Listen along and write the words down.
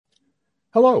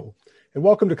Hello, and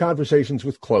welcome to Conversations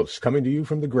with Close, coming to you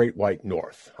from the Great White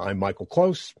North. I'm Michael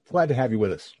Close. Glad to have you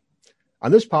with us.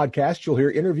 On this podcast, you'll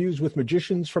hear interviews with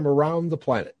magicians from around the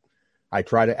planet. I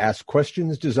try to ask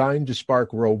questions designed to spark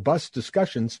robust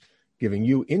discussions, giving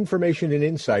you information and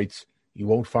insights you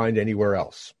won't find anywhere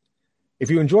else. If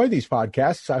you enjoy these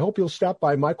podcasts, I hope you'll stop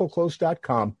by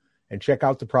michaelclose.com and check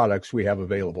out the products we have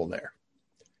available there.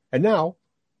 And now,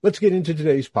 let's get into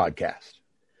today's podcast.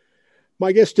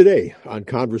 My guest today on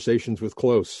Conversations with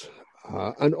Close,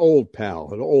 an old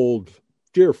pal, an old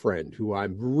dear friend who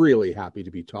I'm really happy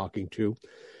to be talking to.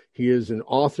 He is an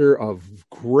author of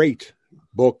great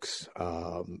books,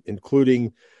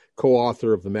 including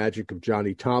co-author of The Magic of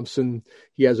Johnny Thompson.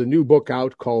 He has a new book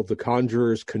out called The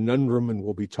Conjurer's Conundrum, and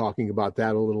we'll be talking about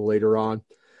that a little later on.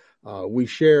 We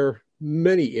share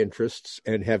many interests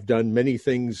and have done many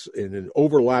things in an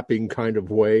overlapping kind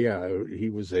of way. He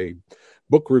was a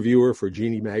book reviewer for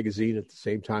Genie Magazine at the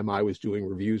same time I was doing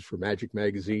reviews for Magic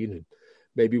Magazine, and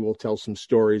maybe we'll tell some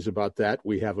stories about that.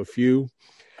 We have a few.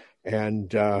 And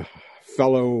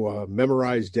fellow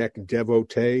Memorized Deck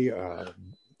devotee,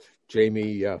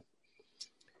 Jamie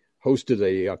hosted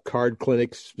a card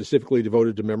clinic specifically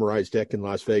devoted to Memorized Deck in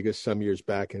Las Vegas some years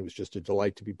back, and it was just a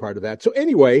delight to be part of that. So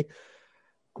anyway,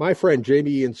 my friend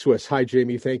Jamie Ian Swiss. Hi,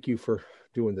 Jamie. Thank you for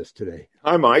doing this today.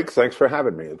 Hi, Mike. Thanks for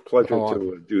having me. It's a pleasure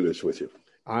to do this with you.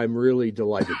 I'm really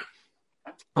delighted.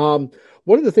 One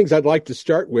of the things I'd like to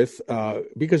start with,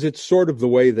 because it's sort of the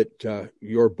way that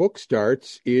your book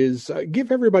starts, is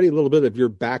give everybody a little bit of your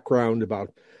background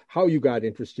about how you got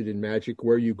interested in magic,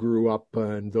 where you grew up,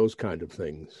 and those kind of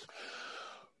things.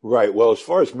 Right. Well, as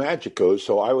far as magic goes,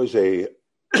 so I was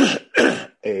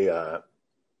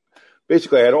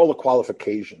basically I had all the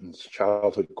qualifications,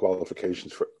 childhood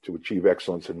qualifications to achieve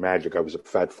excellence in magic. I was a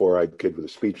fat, four-eyed kid with a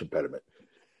speech impediment.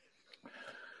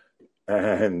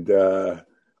 And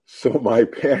so my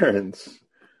parents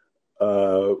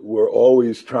were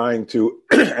always trying to,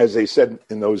 as they said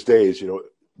in those days,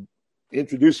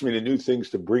 introduce me to new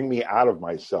things to bring me out of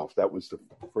myself. That was the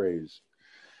phrase.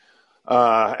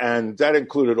 And that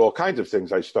included all kinds of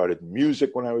things. I started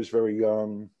music when I was very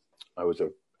young. I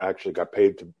actually got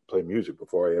paid to play music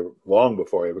long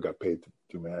before I ever got paid to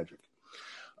do magic.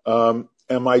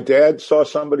 And my dad saw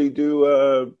somebody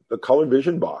do the color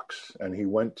vision box, and he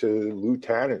went to Lou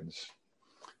Tannen's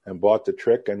and bought the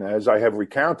trick. And as I have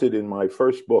recounted in my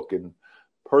first book, and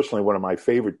personally one of my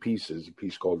favorite pieces, a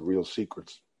piece called Real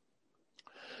Secrets,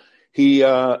 he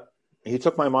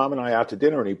took my mom and I out to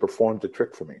dinner, and he performed the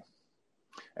trick for me.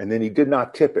 And then he did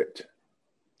not tip it.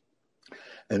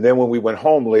 And then when we went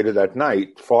home later that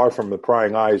night, far from the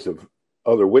prying eyes of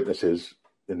other witnesses,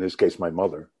 in this case my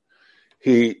mother,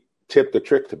 he tipped the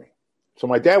trick to me. So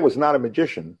my dad was not a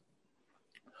magician,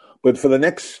 but for the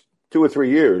next 2 or 3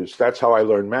 years, that's how I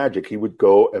learned magic. He would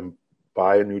go and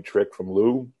buy a new trick from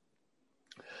Lou.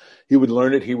 He would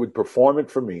learn it. He would perform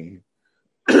it for me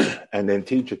and then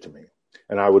teach it to me.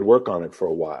 And I would work on it for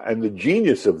a while. And the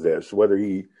genius of this, whether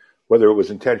it was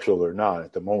intentional or not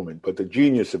at the moment, but the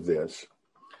genius of this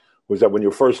was that when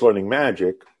you're first learning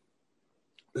magic,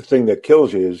 the thing that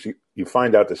kills you is you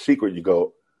find out the secret. You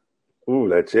go, ooh,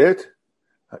 that's it?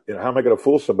 How am I going to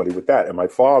fool somebody with that? And my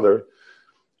father,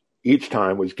 each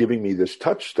time, was giving me this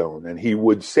touchstone, and he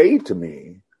would say to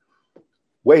me,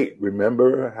 wait,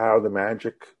 remember how the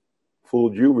magic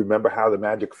fooled you? Remember how the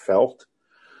magic felt?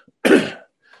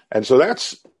 And so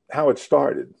that's how it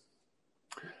started.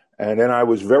 And then I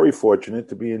was very fortunate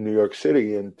to be in New York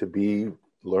City and to be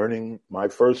learning. My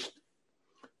first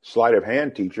sleight of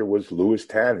hand teacher was Louis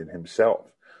Tannen himself,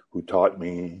 who taught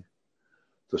me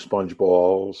the sponge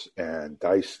balls and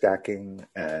dice stacking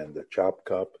and the chop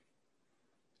cup.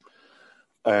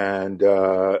 And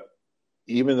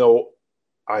even though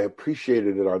I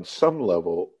appreciated it on some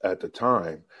level at the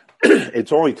time,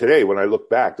 it's only today when I look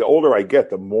back, the older I get,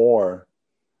 the more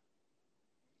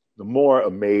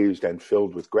amazed and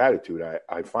filled with gratitude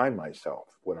I find myself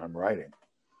when I'm writing,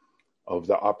 of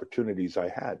the opportunities I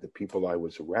had, the people I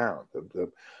was around.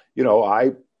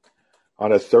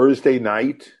 On a Thursday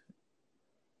night,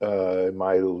 in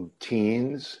my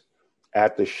teens,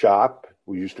 at the shop,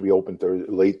 we used to be open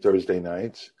late Thursday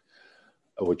nights,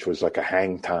 which was like a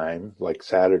hang time, like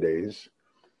Saturdays.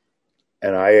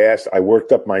 And I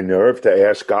worked up my nerve to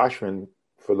ask Goshman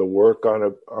for the work on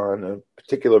a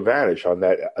particular vanish, on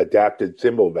that adapted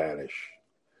thimble vanish.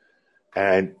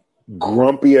 And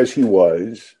grumpy as he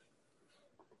was,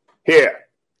 here.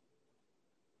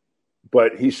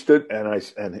 But he stood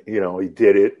and he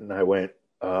did it, and I went,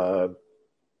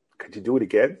 could you do it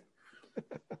again?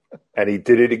 And he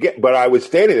did it again. But I was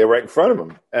standing there right in front of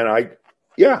him, and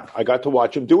I got to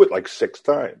watch him do it like 6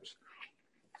 times.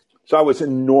 So I was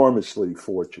enormously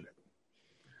fortunate.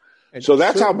 And so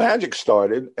that's how magic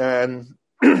started. And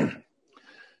that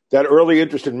early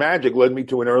interest in magic led me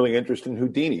to an early interest in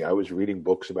Houdini. I was reading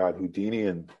books about Houdini,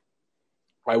 and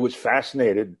I was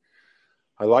fascinated.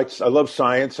 I love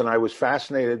science, and I was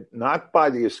fascinated not by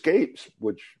the escapes,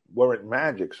 which weren't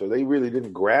magic, so they really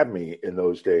didn't grab me in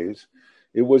those days.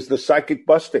 It was the psychic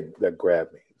busting that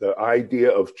grabbed me, the idea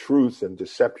of truth and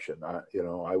deception.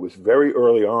 I was very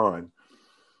early on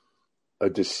a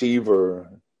deceiver,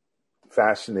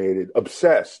 fascinated,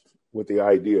 obsessed with the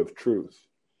idea of truth.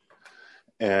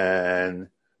 And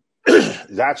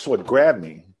that's what grabbed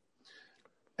me.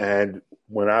 And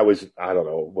when I was, I don't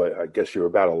know, I guess you were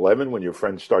about 11 when your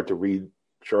friends start to read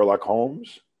Sherlock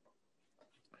Holmes.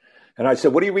 And I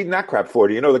said, what are you reading that crap for?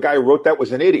 Do you know the guy who wrote that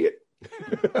was an idiot?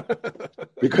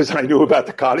 Because I knew about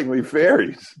the Cottingley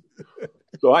fairies.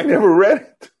 So I never read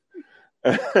it.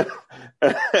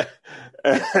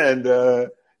 And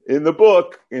in the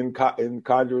book, in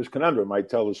Conjurer's Conundrum, I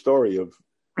tell the story of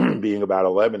being about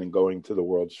 11 and going to the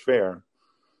World's Fair.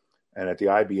 And at the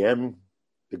IBM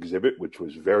exhibit, which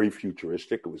was very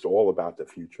futuristic, it was all about the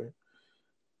future,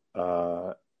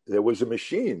 there was a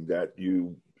machine that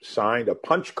you signed a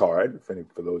punch card,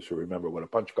 for those who remember what a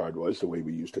punch card was, the way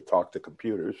we used to talk to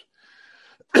computers,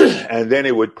 and then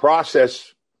it would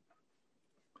process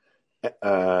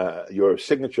your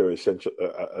signature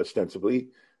ostensibly,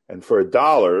 and for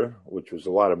 $1, which was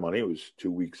a lot of money, it was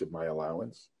 2 weeks of my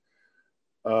allowance,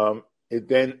 it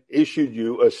then issued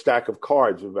you a stack of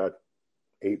cards, about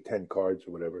 8, 10 cards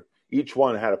or whatever. Each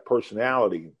one had a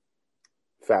personality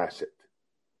facet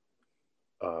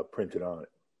printed on it.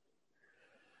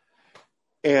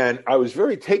 And I was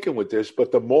very taken with this,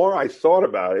 but the more I thought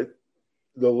about it,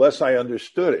 the less I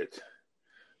understood it.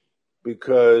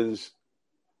 Because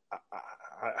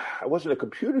I wasn't a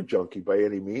computer junkie by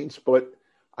any means, but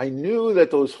I knew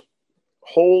that those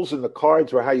holes in the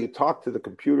cards were how you talk to the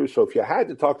computer. So if you had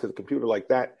to talk to the computer like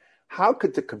that, how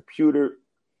could the computer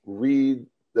read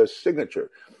the signature?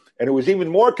 And it was even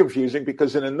more confusing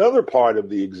because in another part of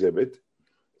the exhibit,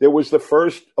 there was the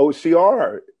first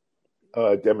OCR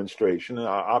demonstration,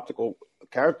 optical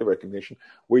character recognition,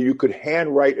 where you could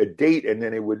handwrite a date and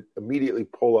then it would immediately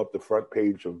pull up the front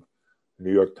page of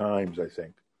New York Times, I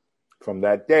think, from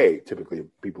that day. Typically,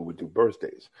 people would do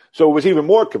birthdays. So it was even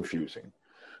more confusing.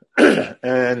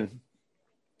 And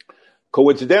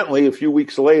coincidentally, a few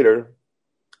weeks later,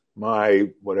 my,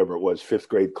 whatever it was, 5th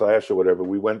grade class or whatever,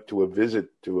 we went to a visit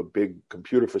to a big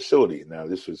computer facility. Now,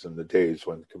 this was in the days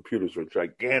when computers were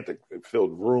gigantic. It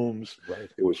filled rooms. Right.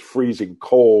 It was freezing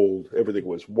cold. Everything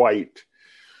was white.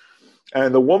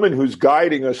 And the woman who's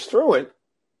guiding us through it,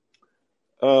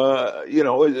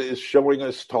 is showing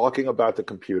us, talking about the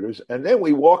computers. And then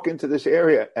we walk into this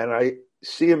area and I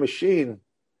see a machine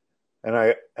and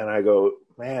I go,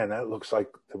 man, that looks like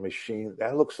the machine.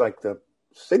 That looks like the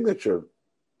signature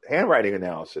handwriting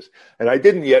analysis. And I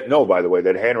didn't yet know, by the way,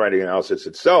 that handwriting analysis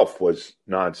itself was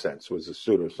nonsense, was a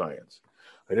pseudoscience.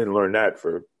 I didn't learn that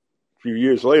for a few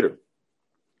years later.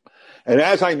 And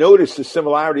as I noticed the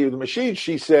similarity of the machine,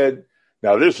 she said,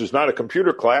 now, this is not a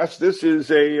computer class. This is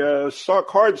a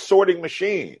card sorting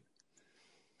machine.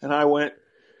 And I went,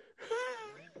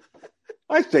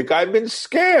 I think I've been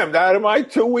scammed out of my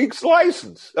 2 weeks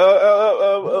license,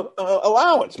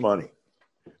 allowance money.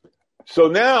 So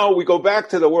now we go back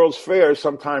to the World's Fair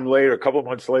sometime later, a couple of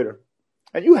months later,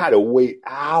 and you had to wait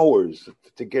hours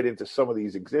to get into some of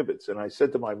these exhibits. And I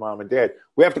said to my mom and dad,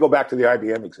 we have to go back to the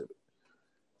IBM exhibit.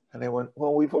 And they went,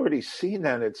 well, we've already seen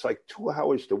that. It's like 2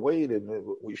 hours to wait, and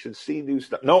we should see new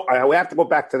stuff. No, we have to go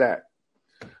back to that.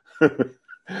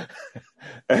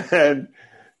 And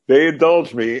they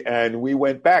indulged me, and we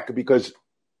went back because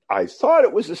I thought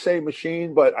it was the same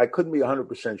machine, but I couldn't be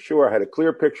 100% sure. I had a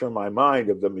clear picture in my mind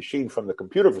of the machine from the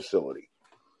computer facility.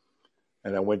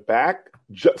 And I went back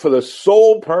for the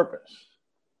sole purpose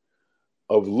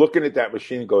of looking at that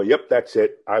machine and going, yep, that's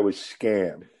it. I was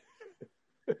scammed.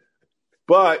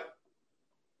 But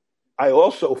I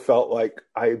also felt like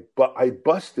I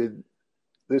busted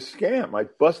this scam. I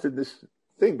busted this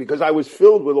thing because I was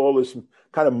filled with all this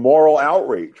kind of moral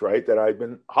outrage, right, that I'd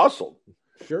been hustled.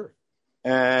 Sure.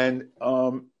 And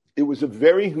it was a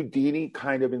very Houdini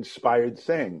kind of inspired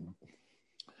thing.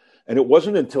 And it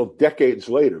wasn't until decades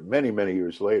later, many, many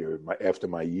years later, after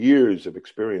my years of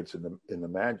experience in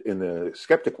the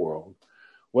skeptic world,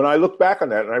 when I look back on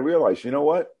that and I realized, you know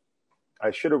what? I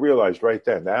should have realized right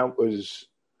then that was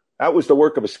the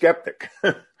work of a skeptic.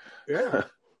 Yeah.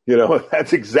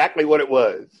 That's exactly what it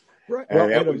was. Right.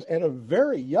 And a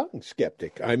very young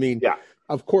skeptic. I mean, yeah.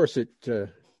 Of course, it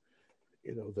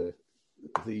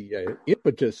the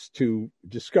impetus to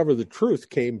discover the truth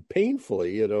came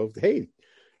painfully. Hey,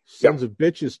 sons of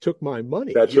bitches took my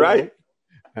money. That's right.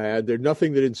 And there's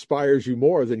nothing that inspires you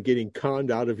more than getting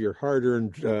conned out of your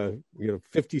hard-earned,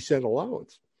 50-cent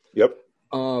allowance. Yep.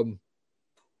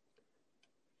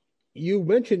 You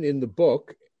mentioned in the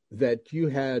book that you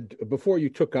had, before you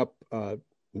took up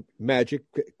magic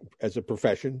as a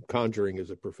profession, conjuring as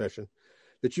a profession,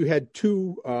 that you had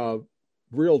two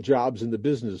real jobs in the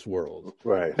business world.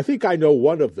 Right. I think I know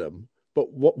one of them,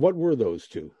 but what were those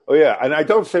two? Oh, yeah. And I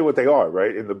don't say what they are,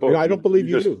 right, in the book. I don't believe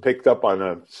you just do. Picked up on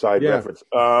a side reference.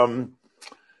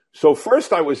 So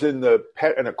first I was in the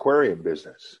pet and aquarium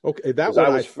business. Okay, that one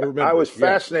I remember. I was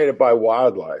fascinated by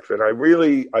wildlife, and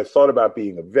I thought about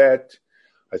being a vet.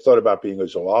 I thought about being a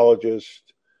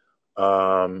zoologist,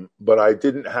 but I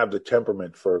didn't have the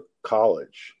temperament for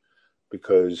college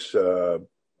because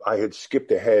I had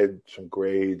skipped ahead some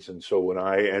grades. And so when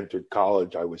I entered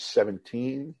college, I was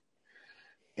 17.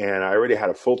 And I already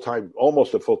had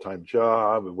almost a full-time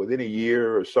job. And within a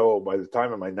year or so, by the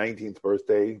time of my 19th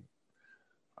birthday,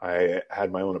 I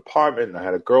had my own apartment and I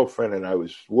had a girlfriend and I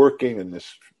was working in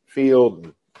this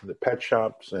field, in the pet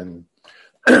shops. And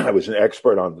I was an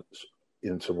expert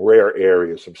in some rare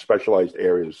areas, some specialized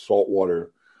areas,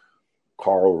 saltwater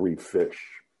coral reef fish,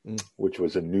 which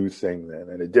was a new thing then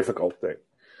and a difficult thing.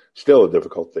 Still a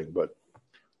difficult thing, but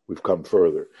we've come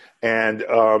further. And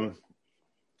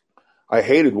I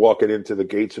hated walking into the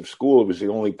gates of school. It was the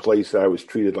only place that I was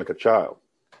treated like a child.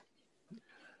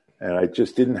 And I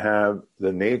just didn't have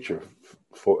the nature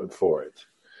for it.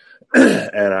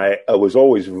 And I was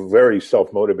always very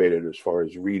self-motivated as far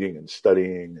as reading and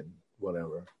studying and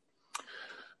whatever.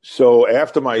 So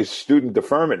after my student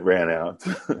deferment ran out,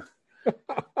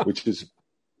 which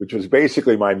was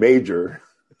basically my major.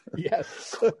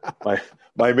 Yes.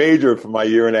 my major for my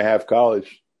year and a half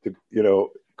college,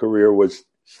 career was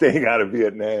staying out of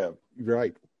Vietnam.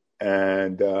 Right.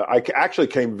 And I actually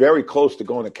came very close to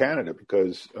going to Canada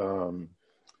because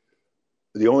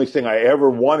the only thing I ever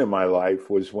won in my life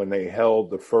was when they held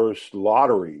the first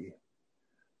lottery,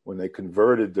 when they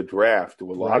converted the draft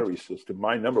to a lottery system.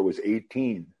 My number was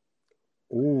 18.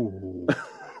 Ooh.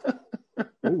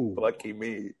 Ooh. Lucky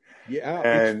me. Yeah.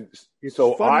 And it's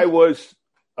so funny.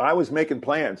 I was making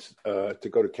plans to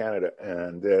go to Canada,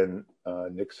 and then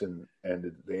Nixon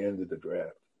ended the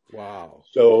draft. Wow.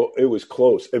 So it was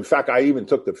close. In fact, I even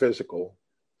took the physical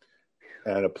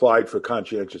and applied for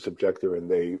conscientious objector,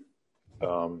 and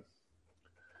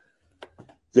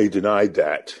they denied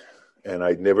that. And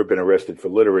I'd never been arrested for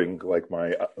littering like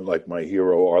my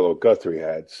hero Arlo Guthrie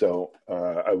had. So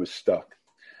I was stuck.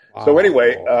 Wow. So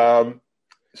anyway,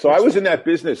 so I was in that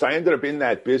business. I ended up in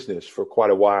that business for quite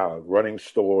a while, running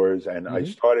stores. And I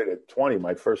started at 20.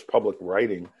 My first public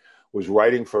writing was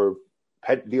writing for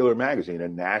Pet Dealer Magazine, a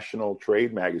national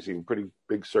trade magazine, pretty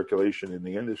big circulation in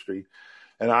the industry.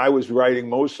 And I was writing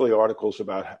mostly articles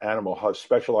about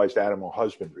specialized animal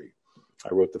husbandry. I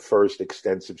wrote the first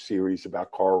extensive series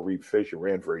about coral reef fish. It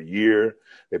ran for a year.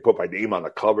 They put my name on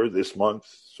the cover this month,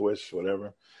 Swiss,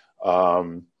 whatever.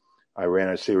 I ran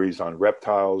a series on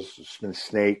reptiles,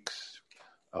 snakes,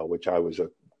 which I was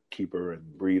a keeper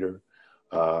and breeder.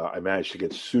 I managed to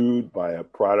get sued by a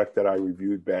product that I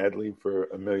reviewed badly for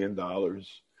 $1 million.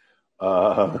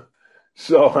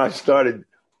 So I started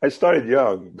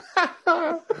young.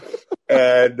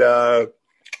 And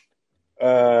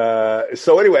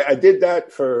so anyway, I did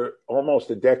that for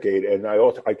almost a decade. And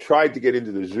I tried to get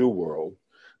into the zoo world.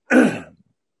 And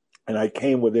I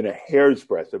came within a hair's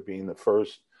breadth of being the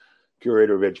first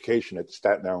curator of education at the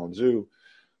Staten Island Zoo,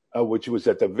 which was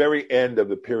at the very end of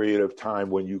the period of time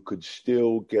when you could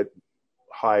still get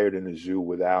hired in a zoo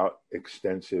without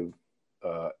extensive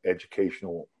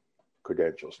educational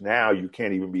credentials. Now you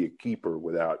can't even be a keeper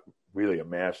without really a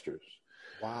master's.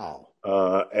 Wow.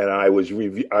 And I was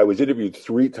interviewed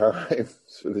 3 times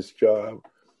for this job.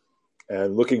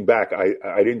 And looking back,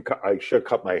 I should have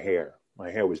cut my hair. My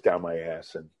hair was down my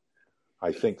ass. And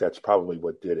I think that's probably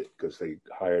what did it, because they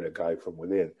hired a guy from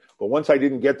within. But once I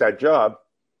didn't get that job,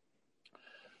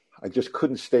 I just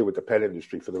couldn't stay with the pet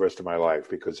industry for the rest of my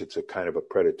life because it's a kind of a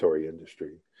predatory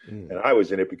industry. And I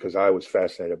was in it because I was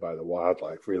fascinated by the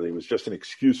wildlife, really. It was just an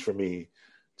excuse for me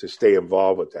to stay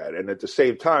involved with that. And at the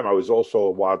same time, I was also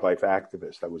a wildlife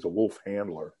activist. I was a wolf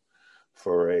handler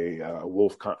for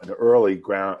an early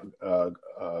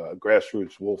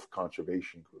grassroots wolf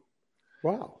conservation group.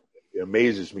 Wow. It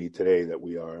amazes me today that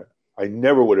I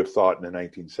never would have thought in the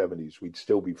 1970s we'd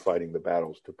still be fighting the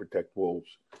battles to protect wolves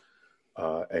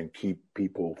and keep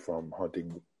people from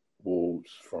hunting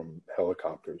wolves from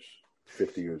helicopters.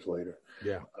 50 years later.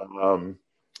 Yeah.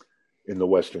 In the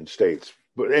Western states.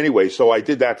 But anyway, so I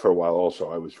did that for a while also.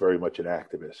 I was very much an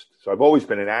activist. So I've always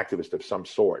been an activist of some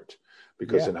sort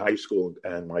because in high school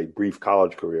and my brief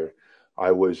college career,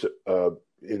 I was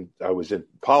in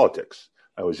politics.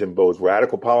 I was in both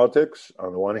radical politics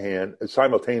on the one hand,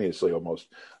 simultaneously almost.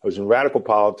 I was in radical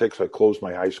politics. I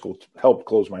helped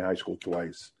close my high school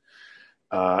twice.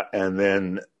 And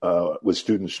then with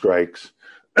student strikes.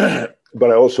 But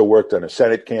I also worked on a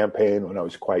Senate campaign when I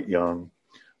was quite young.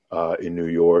 In New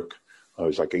York. I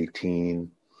was like 18.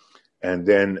 And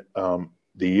then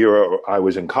the year I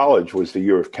was in college was the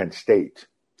year of Kent State.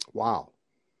 Wow.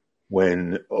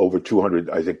 When over 200,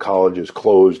 I think, colleges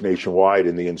closed nationwide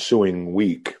in the ensuing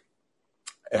week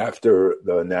after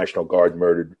the National Guard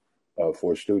murdered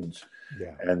 4 students.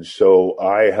 Yeah. And so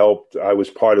I was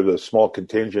part of the small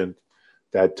contingent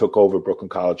that took over Brooklyn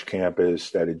College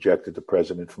campus, that ejected the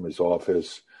president from his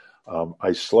office.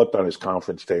 I slept on his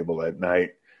conference table at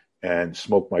night and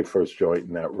smoked my first joint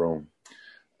in that room.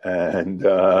 And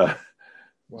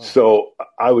so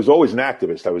I was always an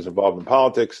activist. I was involved in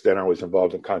politics. Then I was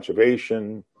involved in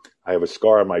conservation. I have a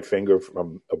scar on my finger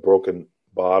from a broken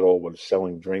bottle when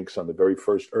selling drinks on the very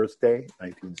first Earth Day,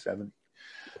 1970.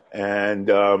 And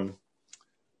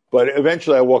but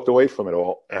eventually I walked away from it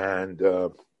all. And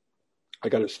I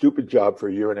got a stupid job for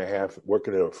a year and a half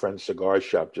working at a friend's cigar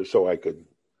shop just so I could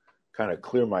kind of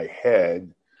clear my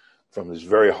head from this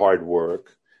very hard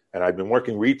work. And I'd been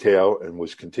working retail and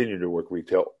was continuing to work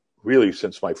retail really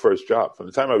since my first job. From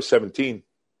the time I was 17,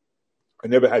 I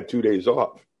never had 2 days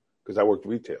off because I worked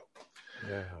retail.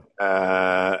 Yeah.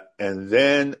 And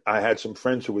then I had some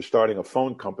friends who were starting a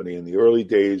phone company in the early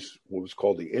days, what was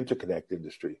called the interconnect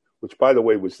industry, which, by the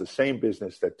way, was the same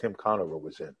business that Tim Conover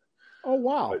was in. Oh,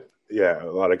 wow. But, yeah, a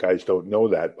lot of guys don't know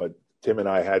that, but Tim and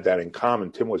I had that in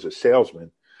common. Tim was a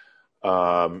salesman.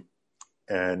 And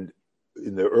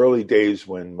in the early days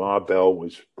when Ma Bell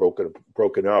was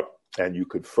broken up, and you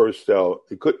could first sell,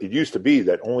 it used to be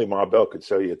that only Ma Bell could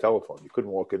sell you a telephone. You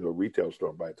couldn't walk into a retail store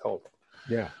and buy a telephone.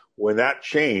 Yeah. When that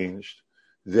changed,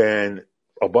 then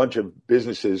a bunch of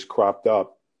businesses cropped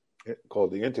up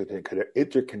called the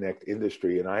interconnect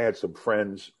industry. And I had some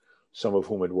friends, some of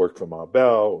whom had worked for Ma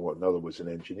Bell, another was an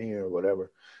engineer, whatever.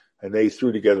 And they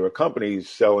threw together a company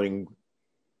selling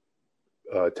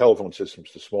telephone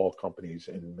systems to small companies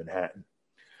in Manhattan.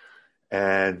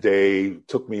 And they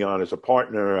took me on as a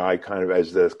partner. I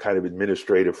as the kind of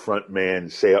administrative front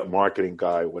man, marketing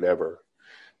guy, whatever.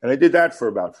 And I did that for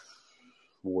about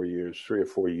 3 or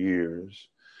 4 years.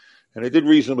 And I did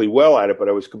reasonably well at it, but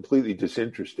I was completely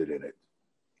disinterested in it.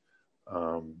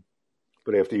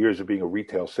 But after years of being a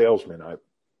retail salesman,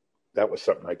 that was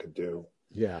something I could do.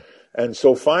 Yeah. And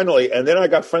so finally, and then I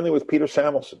got friendly with Peter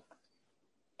Samuelson.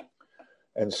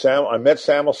 And I met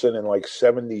Samuelson in like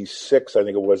 76, I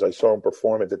think it was. I saw him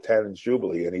perform at the Tannen's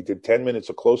Jubilee, and he did 10 minutes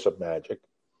of close-up magic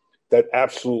that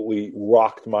absolutely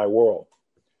rocked my world.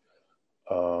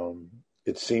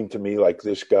 It seemed to me like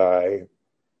this guy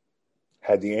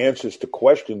had the answers to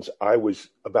questions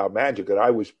about magic that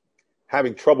I was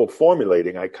having trouble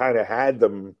formulating. I kind of had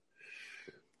them,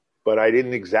 but I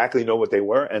didn't exactly know what they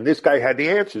were. And this guy had the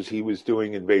answers. He was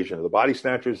doing Invasion of the Body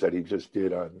Snatchers that he just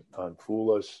did on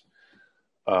Fool Us.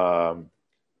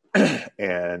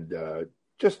 And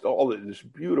just all this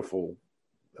beautiful,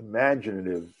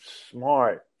 imaginative,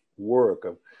 smart work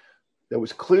that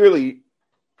was clearly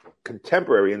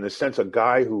contemporary in the sense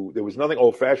there was nothing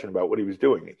old-fashioned about what he was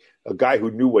doing. A guy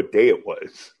who knew what day it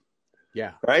was.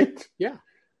 Yeah. Right? Yeah.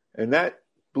 And that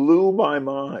blew my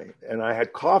mind. And I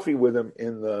had coffee with him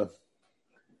in the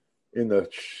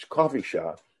coffee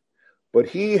shop. But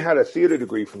he had a theater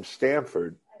degree from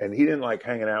Stanford, and he didn't like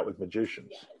hanging out with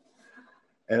magicians.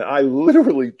 And I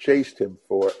literally chased him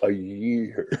for a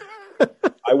year.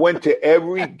 I went to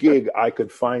every gig I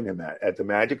could find him at the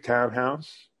Magic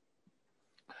Townhouse.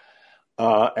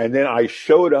 And then I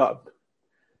showed up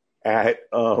at,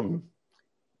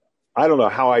 I don't know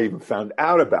how I even found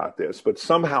out about this, but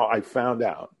somehow I found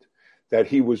out that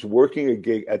he was working a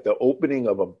gig at the opening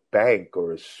of a bank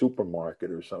or a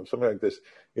supermarket or something like this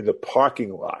in the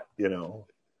parking lot,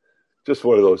 just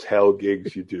one of those hell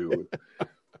gigs you do.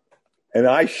 And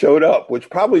I showed up, which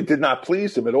probably did not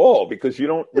please him at all because you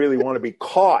don't really want to be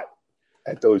caught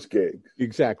at those gigs.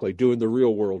 Exactly. Doing the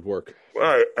real world work.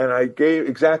 Right. And I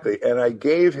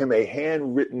gave him a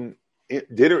handwritten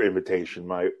dinner invitation.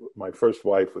 My first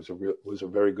wife was a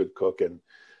very good cook, and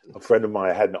a friend of mine,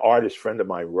 I had an artist friend of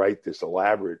mine write this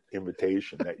elaborate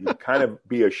invitation that you kind of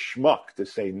be a schmuck to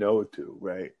say no to,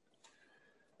 right?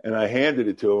 And I handed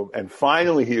it to him, and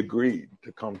finally he agreed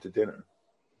to come to dinner.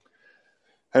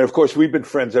 And of course, we've been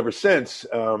friends ever since.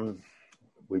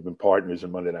 We've been partners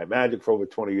in Monday Night Magic for over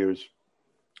 20 years.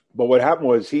 But what happened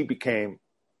was he became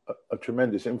a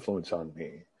tremendous influence on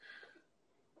me.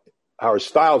 Our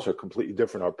styles are completely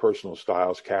different, our personal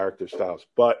styles, character styles.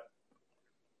 But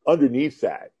underneath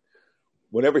that,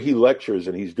 whenever he lectures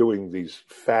and he's doing these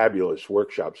fabulous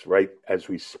workshops, right, as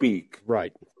we speak,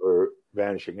 right, for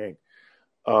Vanishing Ink,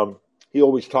 he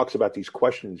always talks about these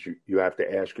questions you have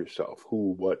to ask yourself: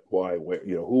 who, what, why, where.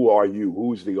 Who are you?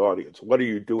 Who's the audience? What are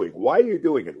you doing? Why are you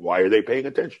doing it? Why are they paying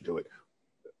attention to it?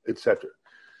 Etc.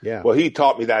 Yeah. Well, he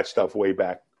taught me that stuff way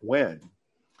back when,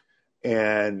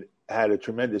 and had a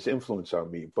tremendous influence on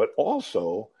me. But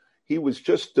also, he was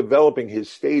just developing his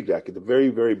stage act at the very,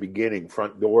 very beginning,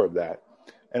 front door of that.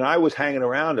 And I was hanging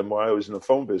around him while I was in the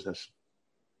phone business,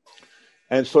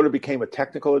 and sort of became a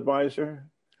technical advisor.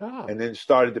 And then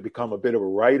started to become a bit of a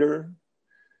writer,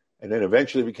 and then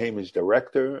eventually became his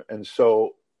director. And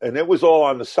it was all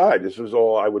on the side. This was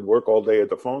all, I would work all day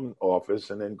at the phone office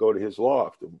and then go to his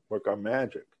loft and work on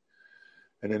magic.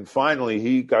 And then finally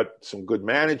he got some good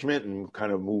management and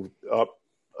kind of moved up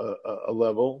a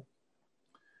level.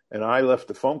 And I left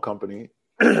the phone company.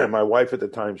 My wife at the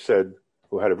time said,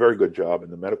 who had a very good job in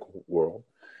the medical world,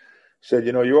 said,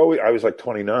 I was like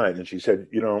 29. And she said,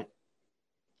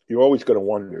 you're always going to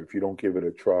wonder if you don't give it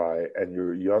a try, and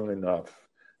you're young enough.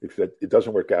 If it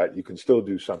doesn't work out, you can still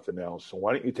do something else. So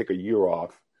why don't you take a year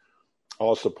off?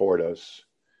 I'll support us,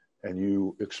 and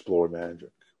you explore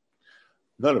magic.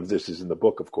 None of this is in the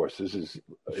book, of course. This is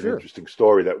an interesting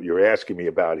story that you're asking me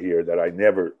about here that I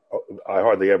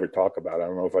hardly ever talk about. I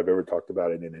don't know if I've ever talked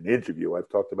about it in an interview. I've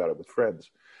talked about it with friends.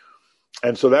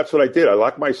 And so that's what I did. I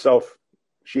locked myself.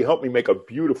 She helped me make a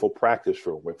beautiful practice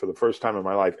room where for the first time in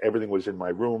my life, everything was in my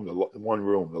room, one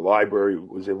room. The library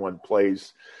was in one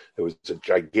place. There was a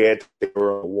gigantic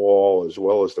mirror on the wall as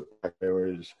well as the back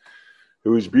mirrors. It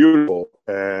was beautiful,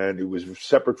 and it was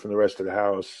separate from the rest of the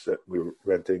house that we were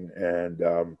renting. And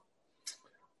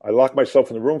I locked myself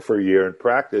in the room for a year and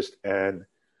practiced, and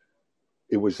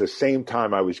it was the same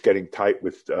time I was getting tight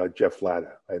with Jeff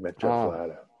Latta. I met Jeff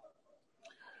Latta.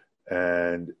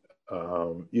 And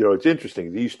it's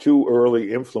interesting. These two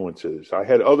early influences. I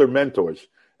had other mentors.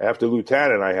 After Lou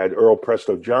Tannen, I had Earl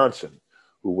Presto Johnson,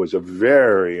 who was a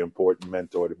very important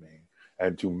mentor to me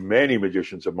and to many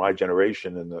magicians of my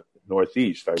generation in the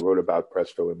Northeast. I wrote about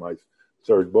Presto in my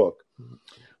third book.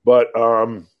 But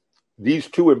these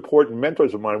two important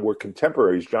mentors of mine were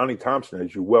contemporaries. Johnny Thompson,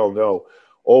 as you well know,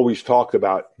 always talked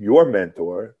about your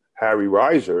mentor, Harry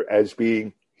Reiser, as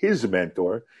being his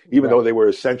mentor, even though they were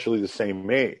essentially the same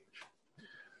age.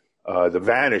 The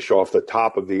vanish off the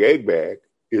top of the egg bag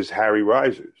is Harry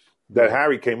Reiser's that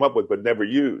Harry came up with but never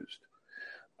used.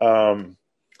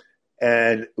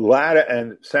 And Latta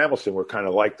and Samuelson were kind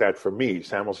of like that for me.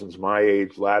 Samuelson's my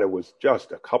age. Latta was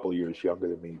just a couple of years younger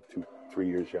than me, 2-3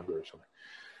 years younger or something.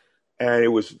 And it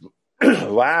was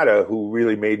Latta who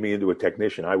really made me into a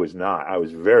technician. I was not. I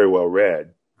was very well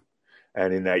read.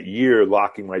 And in that year,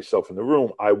 locking myself in the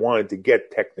room, I wanted to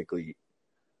get technically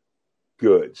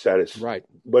good, right?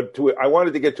 But I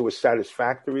wanted to get to a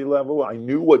satisfactory level. I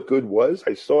knew what good was.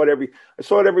 I saw it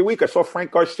every week. I saw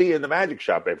Frank Garcia in the magic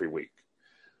shop every week,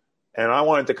 and I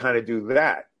wanted to kind of do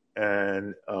that.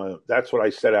 And that's what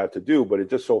I set out to do. But it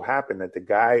just so happened that the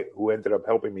guy who ended up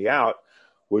helping me out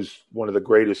was one of the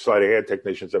greatest sleight of hand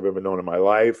technicians I've ever known in my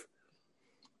life.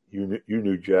 You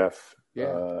knew Jeff,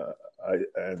 so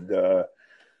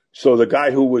the guy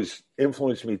who was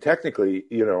influencing me technically,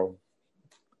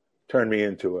 turned me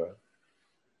into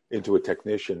a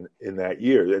technician in that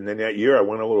year. And then that year I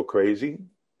went a little crazy.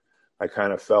 I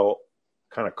kind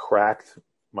of cracked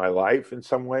my life in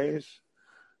some ways.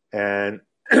 And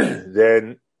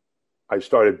then I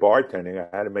started bartending.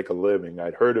 I had to make a living.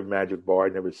 I'd heard of Magic Bar.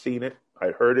 I'd never seen it.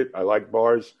 I'd heard it. I liked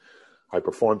bars. I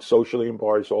performed socially in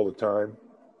bars all the time.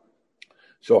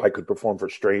 So I could perform for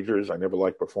strangers. I never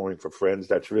liked performing for friends.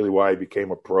 That's really why I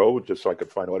became a pro, just so I could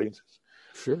find audiences.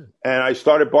 Sure. And I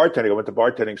started bartending. I went to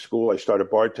bartending school. I started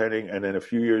bartending. And then a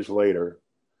few years later,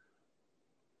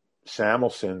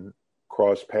 Samuelson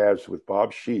crossed paths with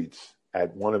Bob Sheets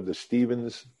at one of the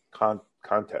Stevens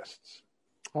contests.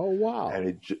 Oh, wow.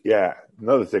 And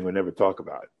another thing we never talk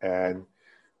about. And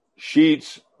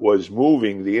Sheets was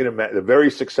moving the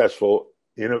very successful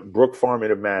Brook Farm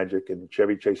Inn of Magic in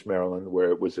Chevy Chase, Maryland,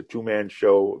 where it was a two-man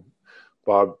show,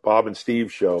 Bob and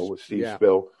Steve show with Steve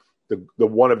Spill. The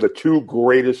one of the two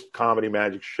greatest comedy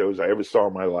magic shows I ever saw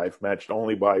in my life, matched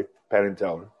only by Penn and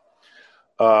Teller.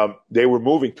 They were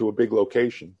moving to a big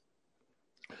location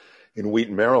in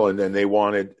Wheaton, Maryland, and they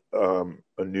wanted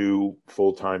a new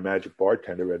full-time magic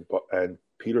bartender. And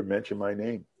Peter mentioned my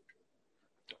name.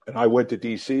 And I went to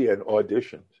D.C. and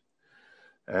auditioned.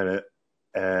 And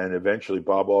eventually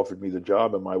Bob offered me the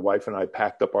job, and my wife and I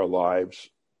packed up our lives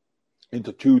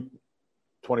into two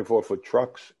 24-foot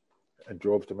trucks and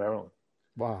drove to Maryland.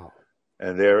 Wow.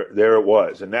 And there it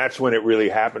was. And that's when it really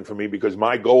happened for me, because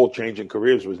my goal changing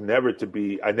careers was never to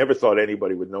be, I never thought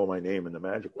anybody would know my name in the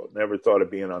magic world. Never thought of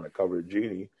being on the cover of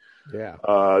Genie. Yeah.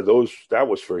 That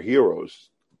was for heroes,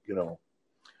 you know.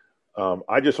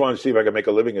 I just wanted to see if I could make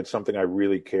a living at something I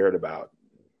really cared about.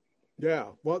 Yeah.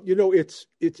 Well, you know, it's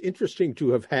interesting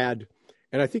to have had,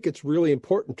 and I think it's really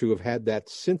important to have had that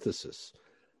synthesis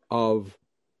of,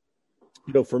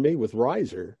 you know, for me with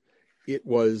Reiser, it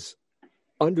was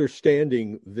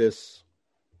understanding this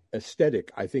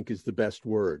aesthetic, I think, is the best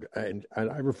word. And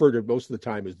I refer to it most of the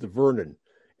time as the Vernon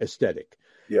aesthetic.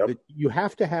 Yeah. That you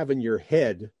have to have in your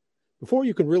head, before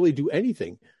you can really do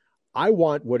anything, I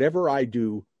want whatever I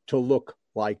do to look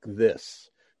like this,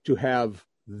 to have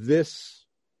this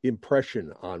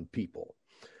impression on people.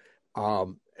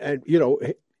 And, you know,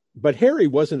 but Harry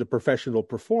wasn't a professional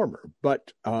performer.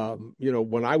 But, you know,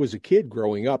 when I was a kid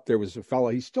growing up, there was a fellow,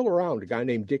 he's still around, a guy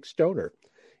named Dick Stoner.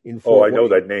 I know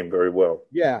that name very well.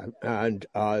 Yeah. And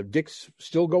Dick's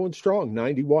still going strong,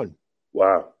 91.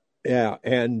 Wow. Yeah.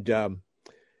 And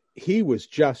he was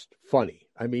just funny.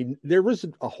 I mean, there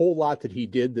wasn't a whole lot that he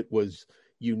did that was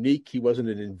unique. He wasn't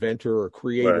an inventor or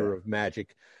creator of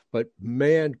magic, but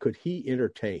man, could he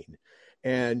entertain.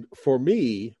 And for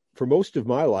me, for most of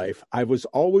my life, I was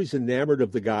always enamored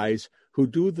of the guys who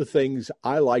do the things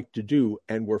I like to do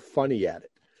and were funny at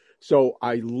it. So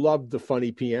I loved the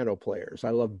funny piano players. I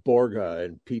loved Borga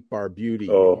and Pete Barbuti.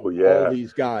 Oh, yeah. All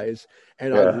these guys.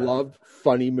 And I loved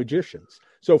funny magicians.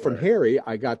 So from Harry,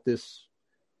 I got this,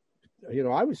 you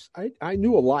know, I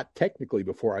knew a lot technically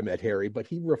before I met Harry, but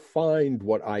he refined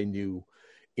what I knew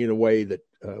in a way that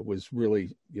was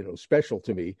really, you know, special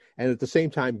to me. And at the same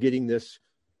time, getting this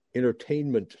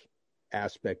entertainment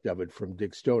aspect of it from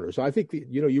Dick Stoner. So I think,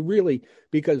 you know, you really,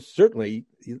 because certainly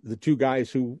the two guys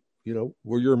who, you know,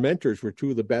 were your mentors were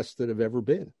two of the best that have ever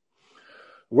been.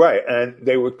 Right. And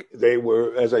they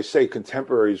were, as I say,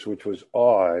 contemporaries, which was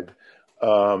odd.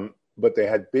 But they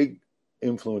had big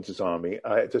influences on me.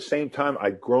 At the same time,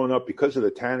 I'd grown up, because of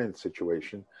the Tannen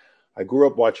situation, I grew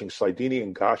up watching Slidini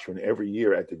and Goshman every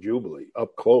year at the Jubilee,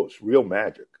 up close, real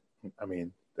magic. I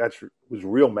mean, was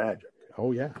real magic.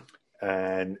 Oh, yeah.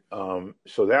 And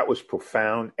so that was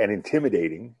profound and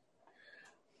intimidating.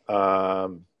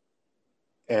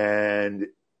 And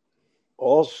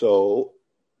also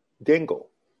Dingle.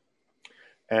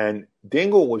 And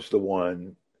Dingle was the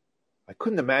one, I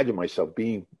couldn't imagine myself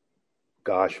being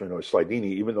Goshman or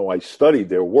Slidini, even though I studied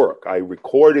their work. I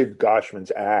recorded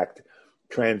Goshman's act,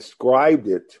 transcribed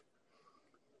it,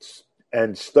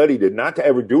 and studied it, not to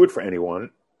ever do it for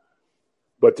anyone,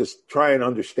 but to try and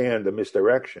understand the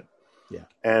misdirection. Yeah.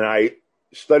 And I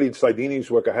studied Slidini's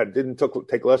work. Didn't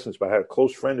take lessons, but I had a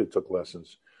close friend who took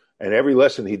lessons. And every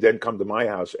lesson, he'd then come to my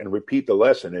house and repeat the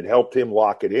lesson. It helped him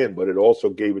lock it in, but it also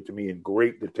gave it to me in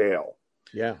great detail.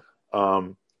 Yeah.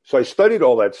 So I studied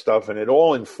all that stuff, and it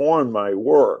all informed my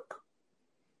work.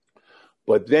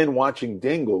 But then watching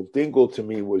Dingle to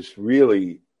me was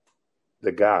really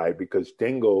the guy, because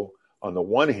Dingle, on the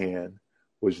one hand,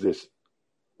 was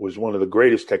one of the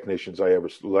greatest technicians I ever,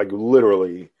 like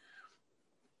literally,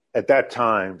 at that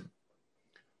time,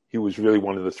 he was really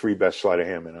one of the three best sleight of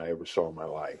hand men I ever saw in my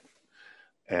life.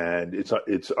 And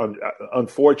it's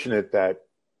unfortunate that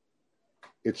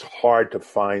it's hard to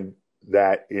find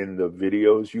that in the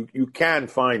videos. You can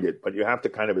find it, but you have to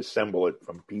kind of assemble it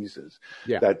from pieces.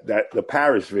 Yeah. That the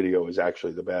Paris video is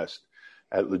actually the best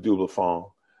at Le Double Fond.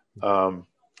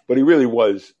 But he really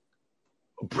was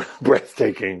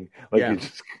breathtaking.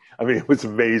 It was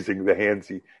amazing, the hands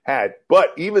he had.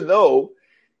 But even though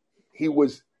he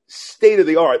was state of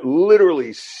the art,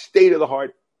 literally state of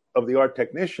the art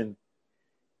technician,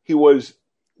 he was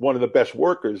one of the best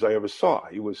workers I ever saw.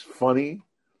 He was funny,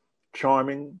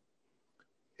 charming.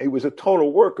 He was a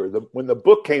total worker. When the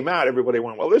book came out, everybody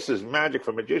went, well, this is magic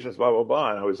for magicians, blah, blah,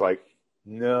 blah. And I was like,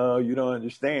 no, you don't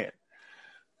understand.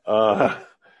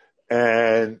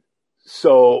 And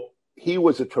so he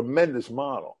was a tremendous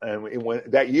model. And when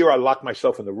that year I locked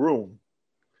myself in the room,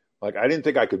 like I didn't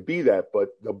think I could be that, but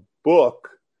the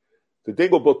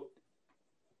Dingle book,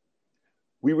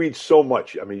 we read so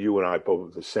much. I mean, you and I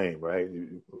both the same, right?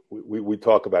 We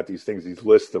talk about these things, these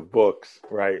lists of books,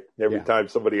 right? Every time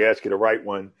somebody asks you to write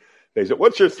one, they say,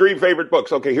 what's your 3 favorite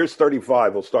books? Okay, here's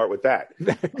 35. We'll start with that.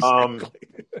 Exactly.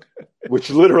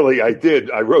 Which literally I did.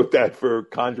 I wrote that for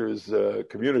Conjurer's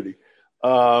community.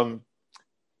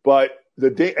 But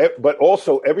but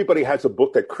also everybody has a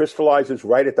book that crystallizes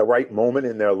right at the right moment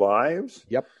in their lives.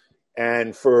 Yep.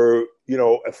 And for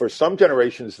some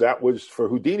generations, that was for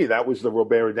Houdini, that was the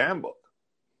Robert Houdin book.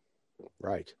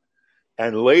 Right.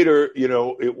 And later,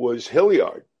 it was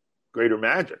Hilliard, Greater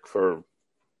Magic, for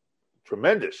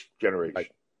tremendous generation.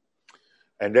 Right.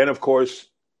 And then, of course,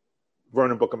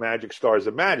 Vernon Book of Magic, Stars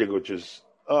of Magic, which is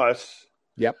us.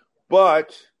 Yep.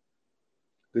 But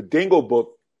the Dingle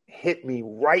book hit me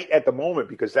right at the moment,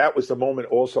 because that was the moment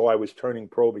also I was turning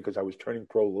pro, because I was turning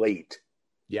pro late.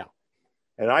 Yeah.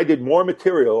 And I did more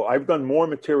material. I've done more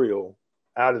material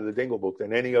out of the Dingle book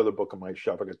than any other book on my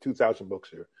shelf. I got 2,000 books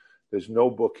here. There's no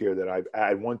book here that I've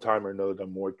at one time or another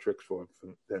done more tricks for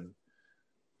than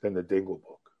the Dingle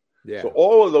book. Yeah. So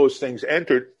all of those things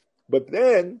entered. But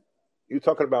then you're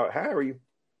talking about Harry.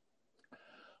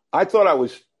 I thought I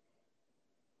was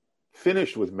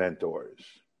finished with mentors.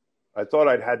 I thought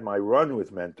I'd had my run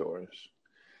with mentors.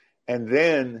 And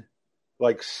then,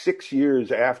 like 6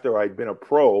 years after I'd been a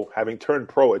pro, having turned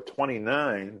pro at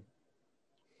 29,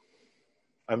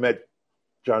 I met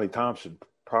Johnny Thompson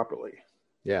properly.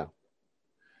 Yeah.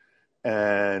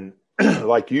 And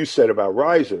like you said about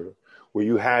Riser, where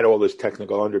you had all this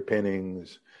technical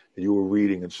underpinnings that you were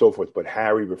reading and so forth, but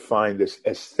Harry refined this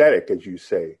aesthetic, as you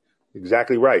say.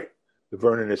 Exactly right. The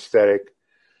Vernon aesthetic,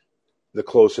 the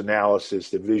close analysis,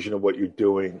 the vision of what you're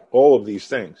doing, all of these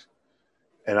things.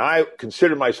 And I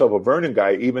considered myself a Vernon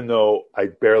guy, even though I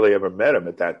barely ever met him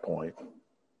at that point.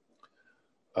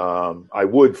 I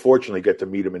would fortunately get to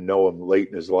meet him and know him late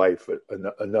in his life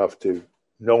enough to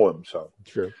know him. So,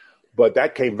 sure. But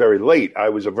that came very late. I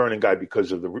was a Vernon guy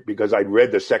because I'd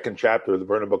read the second chapter of the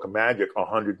Vernon Book of Magic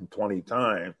 120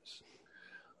 times.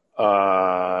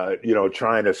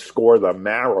 Trying to score the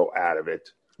marrow out of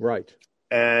it. Right.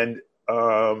 And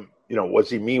what's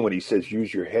he mean when he says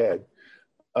use your head?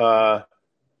 I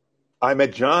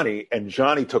met Johnny, and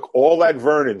Johnny took all that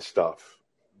Vernon stuff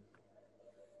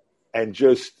and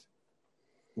just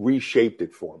reshaped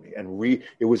it for me. And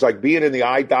it was like being in the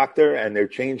eye doctor and they're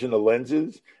changing the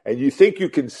lenses, and you think you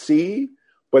can see,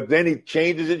 but then he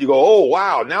changes it. You go, oh,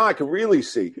 wow, now I can really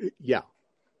see. Yeah.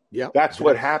 Yeah. That's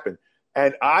what happened.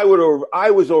 And I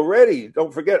was already,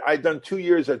 don't forget, I'd done 2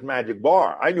 years at Magic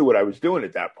Bar. I knew what I was doing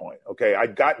at that point. Okay.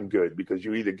 I'd gotten good, because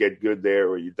you either get good there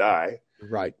or you die.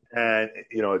 Right. And,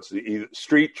 it's the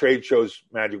street, trade shows,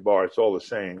 Magic Bar, it's all the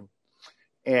same.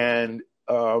 And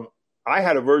I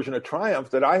had a version of Triumph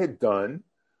that I had done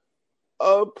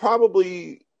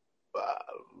probably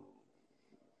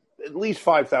at least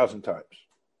 5,000 times.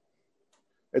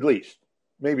 At least.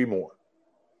 Maybe more.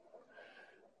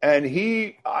 And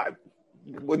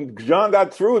when John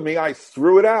got through with me, I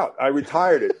threw it out. I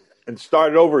retired it and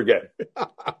started over again.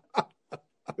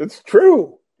 It's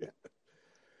true.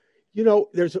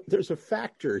 There's a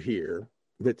factor here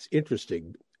that's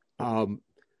interesting,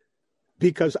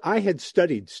 because I had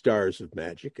studied Stars of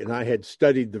Magic, and I had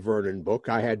studied the Vernon book.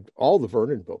 I had all the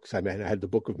Vernon books. I mean, I had the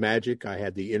Book of Magic. I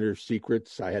had the Inner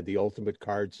Secrets. I had the Ultimate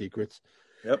Card Secrets.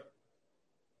 Yep.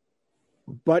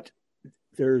 But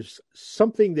there's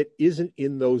something that isn't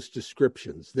in those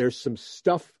descriptions. There's some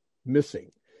stuff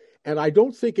missing. And I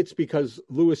don't think it's because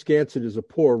Louis Ganson is a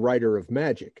poor writer of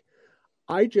magic.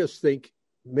 I just think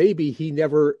maybe he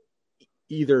never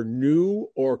either knew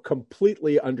or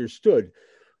completely understood.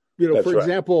 That's for right.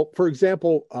 example,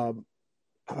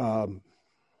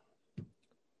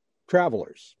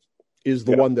 Travelers is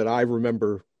the one that I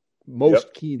remember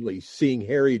most keenly seeing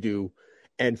Harry do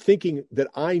and thinking that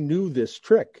I knew this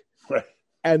trick. Right.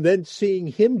 And then seeing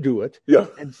him do it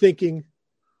and thinking,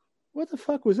 what the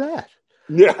fuck was that?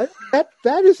 Yeah.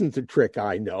 That isn't the trick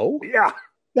I know. Yeah.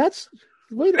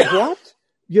 Wait, what?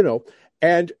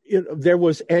 And there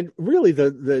was, and really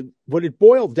what it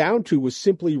boiled down to was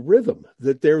simply rhythm,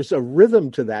 that there's a rhythm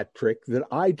to that trick that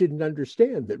I didn't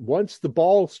understand, that once the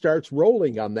ball starts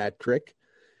rolling on that trick,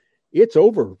 it's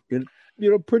over. Pretty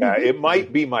good. It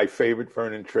might be my favorite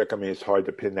Vernon trick. I mean, it's hard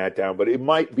to pin that down, but it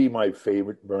might be my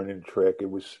favorite Vernon trick. It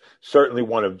was certainly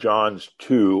one of John's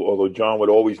two, although John would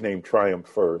always name Triumph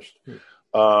first.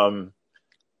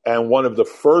 And one of the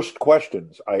first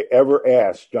questions I ever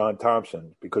asked John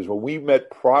Thompson, because when we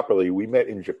met properly, we met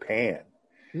in Japan.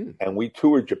 And we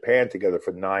toured Japan together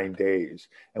for 9 days.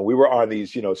 And we were on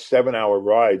these, 7-hour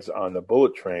rides on the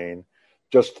bullet train,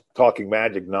 just talking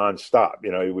magic nonstop.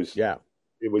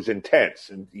 It was intense.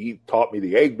 And he taught me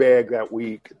the egg bag that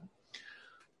week,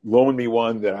 loaned me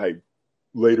one that I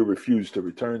later refused to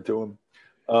return to him.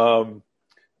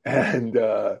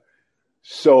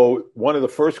 So one of the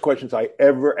first questions I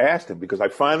ever asked him, because I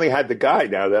finally had the guy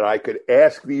now that I could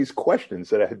ask these questions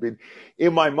that had been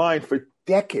in my mind for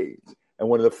decades. And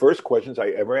one of the first questions I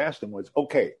ever asked him was,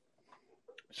 okay,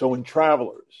 so in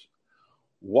Travelers,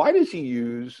 why does he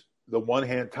use the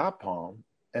one-hand top palm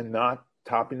and not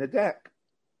topping the deck?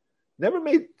 Never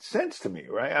made sense to me,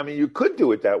 right? I mean, you could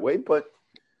do it that way, but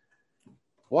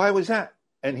why was that?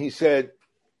 And he said,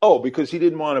 oh, because he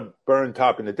didn't want to burn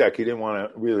topping the deck. He didn't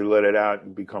want to really let it out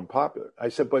and become popular. I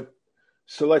said, but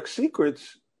Select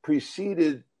Secrets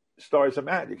preceded Stars of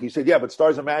Magic. He said, yeah, but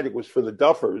Stars of Magic was for the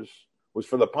duffers, was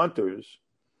for the punters,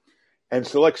 and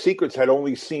Select Secrets had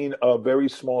only seen a very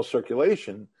small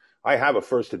circulation. I have a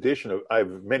first edition I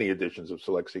have many editions of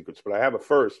Select Secrets, but I have a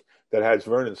first that has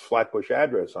Vernon's Flatbush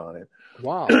address on it.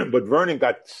 Wow. But Vernon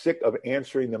got sick of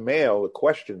answering the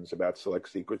questions about Select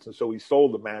Secrets, and so he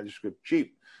sold the manuscript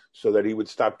cheap so that he would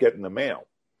stop getting the mail.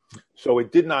 So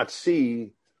it did not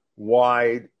see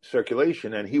wide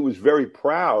circulation, and he was very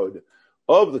proud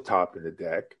of the top of the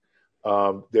deck.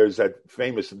 There's that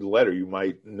famous letter you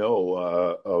might know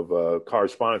of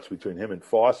correspondence between him and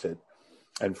Fawcett.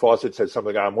 And Fawcett said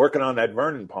something like, I'm working on that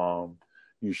Vernon palm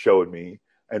you showed me.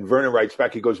 And Vernon writes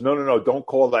back, he goes, no, don't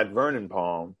call that Vernon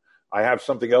palm. I have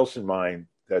something else in mind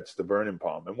that's the Vernon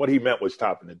palm. And what he meant was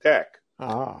topping the deck.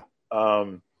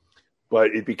 But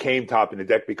it became topping the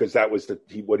deck because that was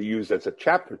what he used as a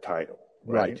chapter title.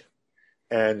 Right.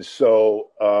 And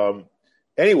so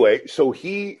anyway, so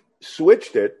he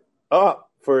switched it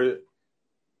up for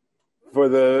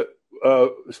the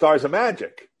Stars of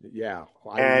Magic. Yeah.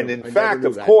 And in fact,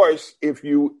 of course, if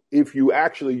you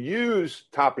actually use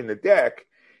topping the deck,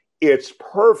 it's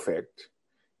perfect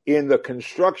in the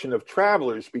construction of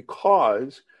Travelers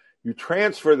because you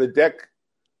transfer the deck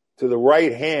to the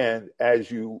right hand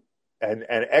as you and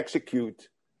execute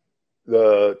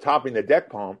the topping the deck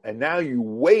palm, and now you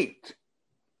wait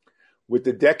with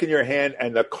the deck in your hand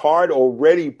and the card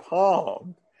already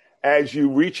palmed as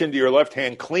you reach into your left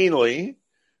hand cleanly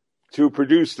to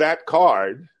produce that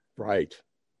card.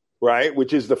 Right,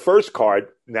 which is the first card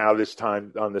now this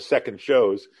time on the second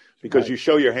shows because you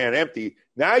show your hand empty.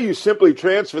 Now you simply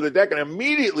transfer the deck and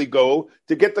immediately go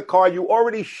to get the card you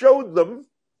already showed them.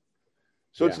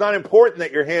 So it's not important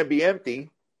that your hand be empty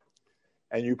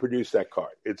and you produce that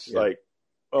card. It's like,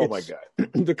 my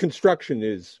God. The construction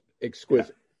is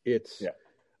exquisite. It's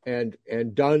and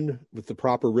done with the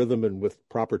proper rhythm and with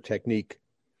proper technique.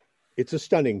 It's a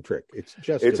stunning trick. It's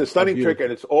a stunning trick,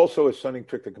 and it's also a stunning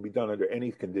trick that can be done under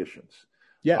any conditions.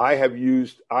 Yeah. I have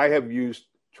used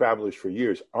Travelers for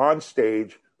years on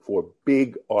stage for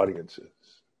big audiences.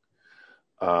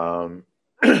 And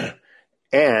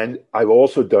I've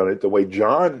also done it the way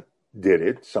John did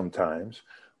it sometimes,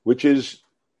 which is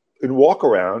in walk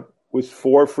around with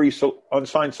 4 free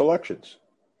unsigned selections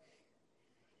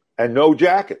and no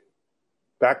jacket,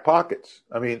 back pockets.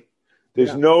 I mean,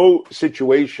 there's no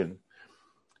situation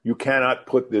you cannot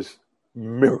put this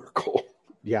miracle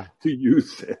to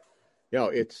use it.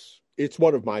 It's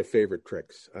one of my favorite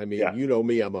tricks. I mean, you know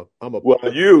me, I'm a kind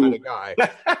of guy.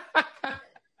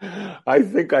 I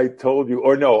think I told you,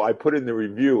 or no, I put in the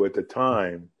review at the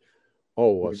time.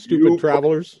 Oh, Stupid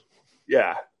Travelers?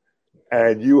 Yeah.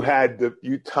 And you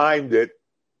timed it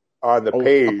on the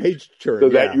page turn, so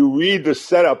that you read the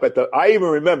setup I even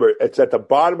remember it's at the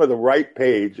bottom of the right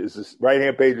page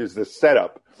right-hand page is the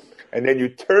setup. And then you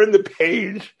turn the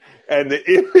page and the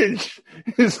image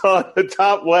is on the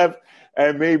top left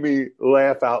and made me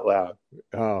laugh out loud.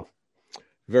 Oh,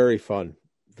 very fun.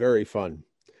 Very fun.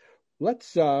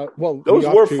 Let's, those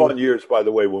were fun years, by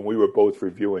the way, when we were both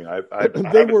reviewing. I haven't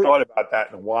thought about that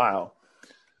in a while.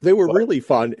 They were really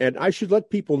fun. And I should let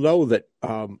people know that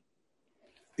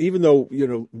even though,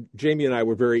 Jamie and I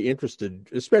were very interested,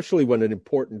 especially when an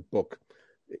important book,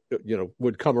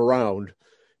 would come around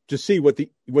to see what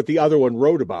the other one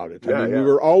wrote about it. We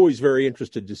were always very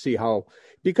interested to see how,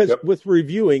 because with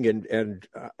reviewing and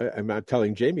I'm not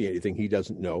telling Jamie anything he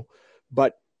doesn't know,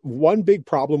 but one big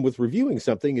problem with reviewing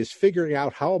something is figuring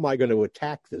out how am I going to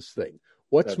attack this thing?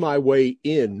 What's my way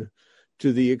in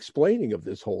to the explaining of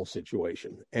this whole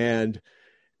situation? And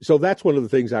so that's one of the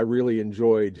things I really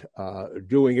enjoyed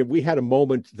doing. And we had a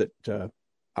moment that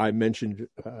I mentioned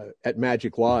at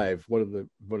Magic Live, one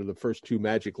of the first 2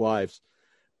 Magic Lives,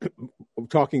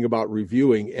 talking about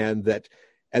reviewing, and that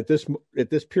at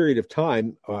this period of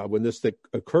time when this thing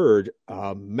occurred,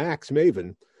 Max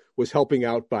Maven was helping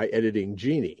out by editing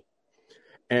Genie,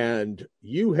 and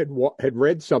you had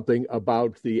read something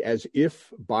about the As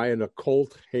If by an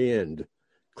Occult Hand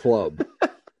Club,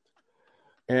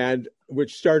 and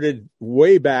which started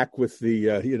way back with the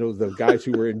the guys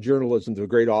who were in journalism, the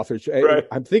great authors. Right.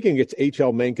 I'm thinking it's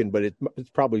H.L. Mencken, but it's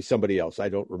probably somebody else. I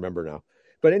don't remember now.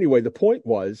 But anyway, the point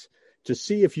was to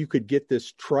see if you could get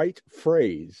this trite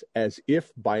phrase, as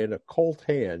if by an occult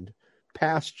hand,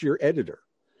 past your editor.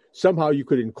 Somehow you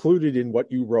could include it in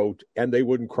what you wrote, and they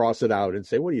wouldn't cross it out and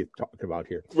say, "What are you talking about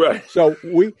here?" Right. So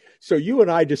you and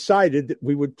I decided that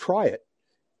we would try it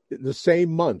the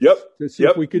same month to see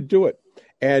if we could do it.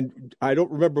 And I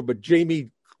don't remember, but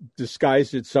Jamie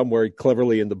disguised it somewhere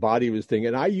cleverly in the body of his thing,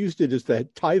 and I used it as the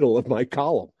title of my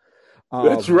column.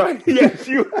 That's right. Yes,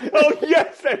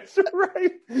 yes, that's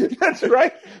right. That's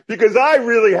right. Because I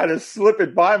really had to slip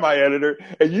it by my editor,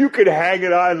 and you could hang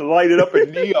it on and light it up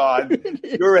in neon.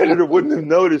 Your editor wouldn't have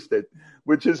noticed it,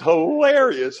 which is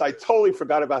hilarious. I totally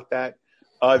forgot about that.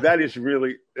 That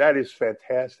is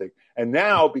fantastic. And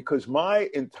now, because my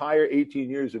entire 18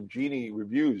 years of Genie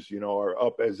reviews, are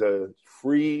up as a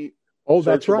free,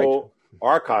 that's right,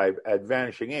 archive at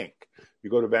Vanishing Ink. You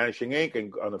go to Vanishing Ink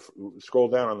and scroll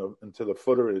down into the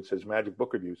footer, and it says Magic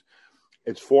Book Reviews.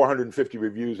 It's 450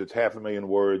 reviews. It's 500,000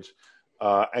 words,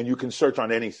 and you can search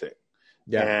on anything.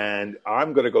 Yeah. And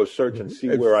I'm going to go search and see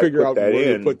where I put that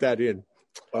in. Put that in.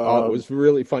 It was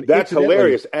really fun. That's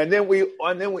hilarious. And then we,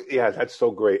 yeah, that's so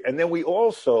great. And then we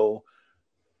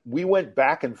went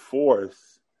back and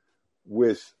forth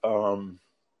with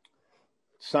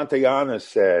Santayana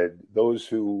said, "Those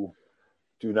who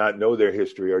do not know their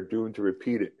history are doomed to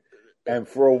repeat it." And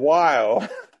for a while,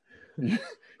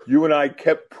 you and I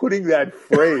kept putting that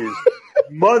phrase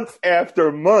month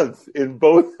after month in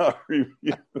both our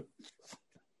reviews.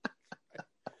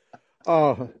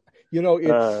 That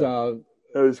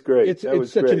was great. It's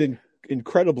such an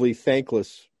incredibly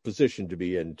thankless position to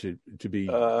be in, to be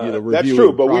reviewing. That's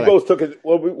true, but we both took it.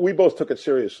 Well, we both took it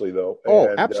seriously, though.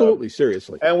 Absolutely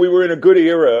seriously. And we were in a good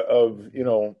era of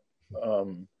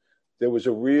there was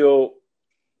a real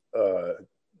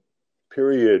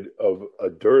period of a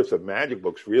dearth of magic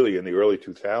books, really, in the early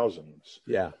 2000s.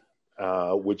 Yeah.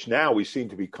 Which now we seem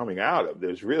to be coming out of.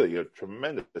 There's really a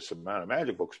tremendous amount of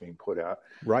magic books being put out.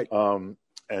 Right. And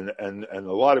a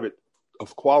lot of it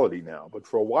of quality now. But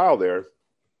for a while there,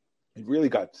 it really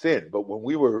got thin. But when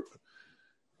we were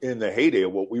in the heyday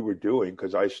of what we were doing,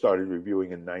 because I started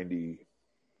reviewing in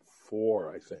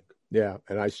 94, I think. Yeah,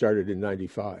 and I started in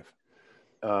 95.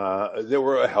 There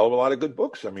were a hell of a lot of good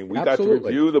books. I mean, we Absolutely. got to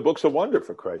review the books of wonder,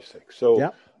 for Christ's sake.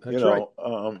 So, that's right.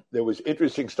 There was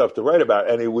interesting stuff to write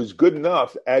about. And it was good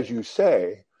enough, as you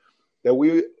say, that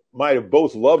we might have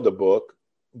both loved a book,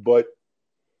 but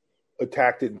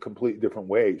attacked it in completely different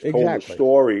ways. Exactly.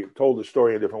 Told the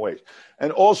story in different ways.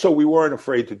 And also, we weren't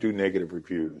afraid to do negative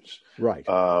reviews. Right.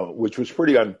 Which was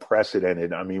pretty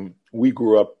unprecedented. I mean, we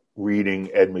grew up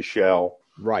reading Ed Michel.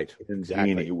 Right.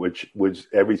 Exactly. Genie, which was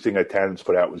everything that Tannen's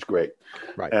put out was great.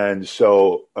 Right. And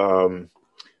so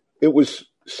it was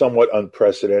somewhat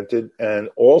unprecedented. And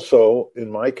also,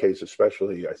 in my case,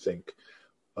 especially, I think,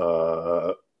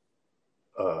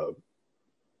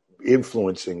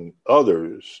 influencing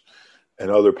others and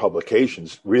other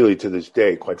publications, really to this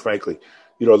day, quite frankly.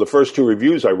 The first two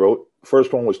reviews I wrote,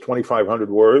 first one was 2,500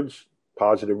 words,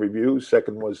 positive review.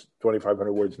 Second was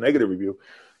 2,500 words, negative review.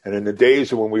 And in the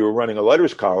days when we were running a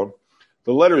letters column,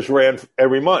 the letters ran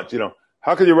every month.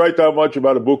 How could you write that much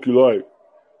about a book you like?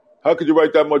 How could you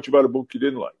write that much about a book you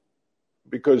didn't like?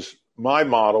 Because my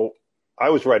model, I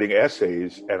was writing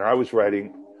essays, and I was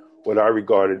writing what I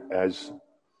regarded as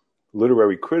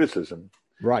literary criticism,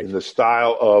 right, in the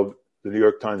style of the New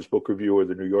York Times Book Review or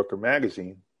the New Yorker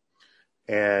magazine.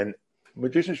 And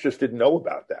magicians just didn't know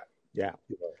about that. Yeah.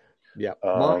 Yeah,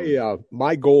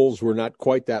 my goals were not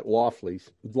quite that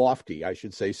lofty, I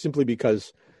should say, simply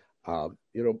because,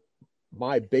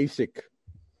 my basic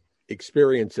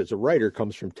experience as a writer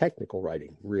comes from technical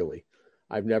writing, really.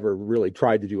 I've never really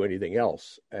tried to do anything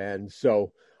else. And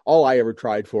so all I ever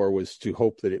tried for was to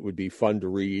hope that it would be fun to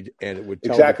read and it would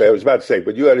tell. Exactly, I was about to say,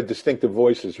 but you had a distinctive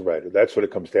voice as a writer. That's what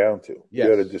it comes down to. Yes,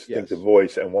 you had a distinctive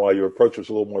voice, and while your approach was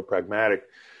a little more pragmatic,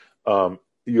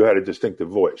 you had a distinctive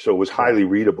voice, so it was highly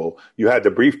readable. You had the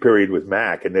brief period with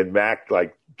Mac, and then Mac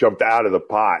jumped out of the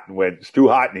pot and went, "It's too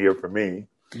hot in here for me."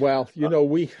 Well,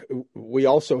 we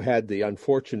also had the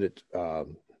unfortunate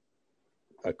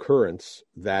occurrence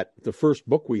that the first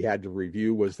book we had to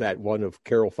review was that one of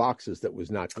Carol Fox's that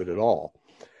was not good at all.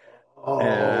 Oh,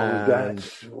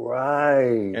 that's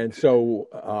right. And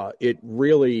so it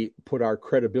really put our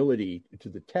credibility to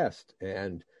the test.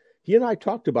 And he and I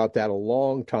talked about that a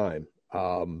long time.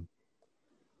 How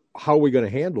are we going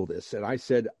to handle this? And I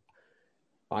said,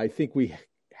 I think we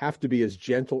have to be as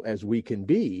gentle as we can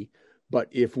be. But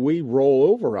if we roll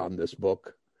over on this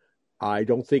book, I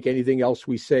don't think anything else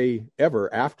we say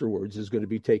ever afterwards is going to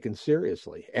be taken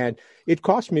seriously. And it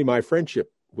cost me my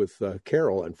friendship with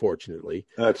Carol, unfortunately.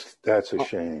 That's a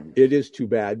shame. It is too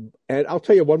bad. And I'll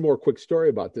tell you one more quick story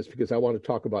about this because I want to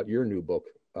talk about your new book.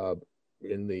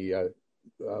 We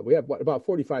have about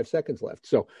 45 seconds left.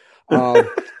 So I'm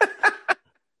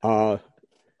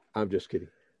just kidding.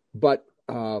 But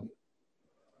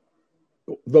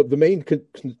the main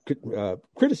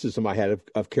criticism I had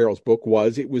of Carol's book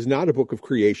was it was not a book of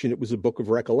creation. It was a book of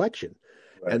recollection.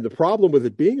 Right. And the problem with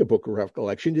it being a book of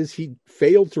recollection is he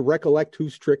failed to recollect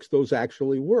whose tricks those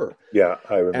actually were. Yeah,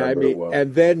 I remember it well.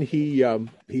 And then he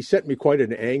sent me quite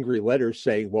an angry letter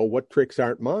saying, well, what tricks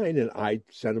aren't mine? And I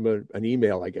sent him an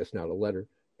email, I guess, not a letter.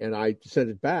 And I sent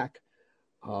it back.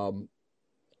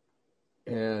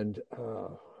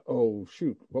 Oh,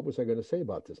 shoot. What was I going to say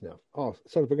about this now? Oh,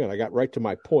 son of a gun. I got right to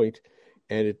my point,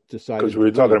 and it decided. Because we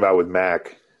were talking about with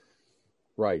Mac.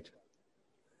 Right.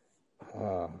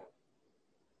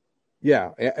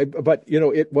 Yeah. But,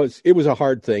 it was a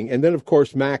hard thing. And then, of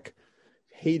course, Mac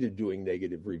hated doing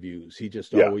negative reviews. He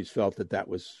just always felt that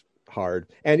was hard.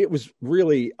 And it was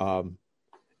really an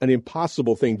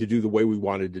impossible thing to do the way we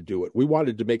wanted to do it. We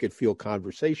wanted to make it feel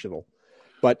conversational.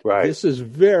 But This is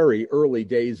very early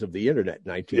days of the internet,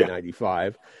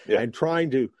 1995, and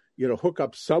trying to, hook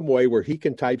up some way where he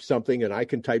can type something and I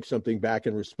can type something back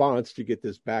in response to get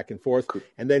this back and forth.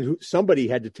 And then somebody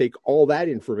had to take all that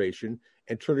information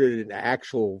and turn it into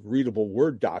actual readable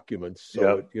Word documents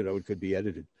so it could be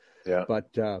edited. Yeah.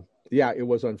 But it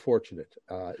was unfortunate.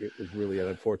 It was really an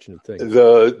unfortunate thing.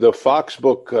 The Fox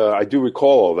book, I do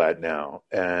recall all that now,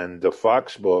 and the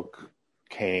Fox book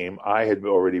came, I had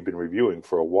already been reviewing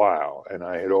for a while, and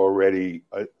I had already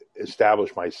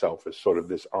established myself as sort of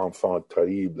this enfant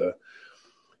terrible.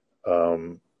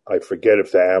 I forget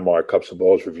if the Amar Cups and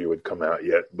Balls review had come out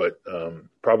yet, but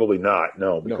probably not.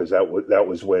 No, because that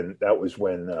was when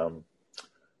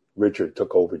Richard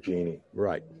took over Genie.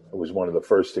 Right. It was one of the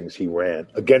first things he ran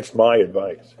against my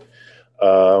advice,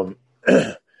 but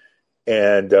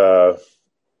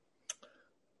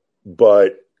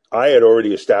I had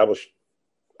already established.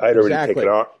 I had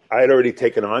already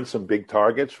taken on some big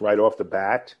targets right off the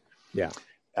bat. Yeah.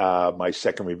 My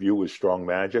second review was Strong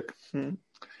Magic.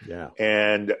 Yeah.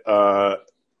 And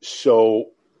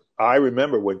so I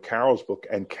remember when Carol's book,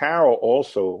 and Carol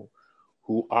also,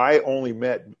 who I only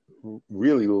met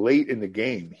really late in the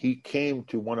game, he came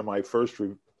to one of my first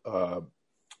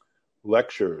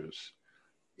lectures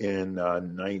in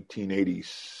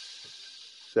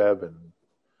 1987.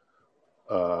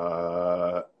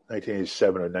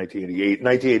 1987 or 1988.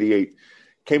 1988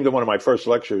 came to one of my first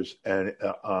lectures, and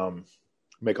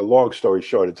make a long story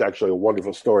short, it's actually a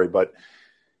wonderful story, but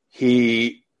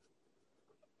I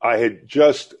had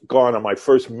just gone on my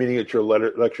first miniature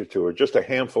lecture tour, just a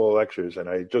handful of lectures, and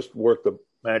I just worked the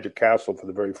Magic Castle for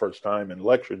the very first time and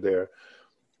lectured there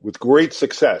with great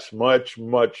success, much,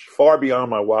 much far beyond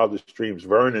my wildest dreams.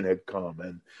 Vernon had come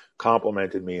and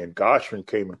complimented me, and Goshman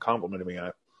came and complimented me.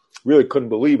 I really couldn't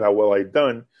believe how well I'd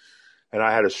done. And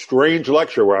I had a strange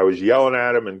lecture where I was yelling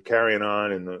at him and carrying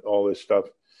on and all this stuff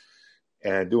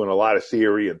and doing a lot of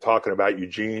theory and talking about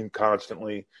Eugene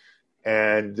constantly.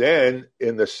 And then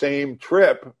in the same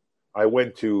trip, I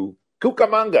went to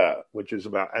Cucamonga, which is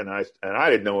about, and I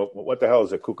didn't know what the hell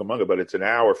is a Cucamonga, but it's an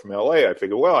hour from LA. I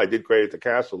figured, well, I did great at the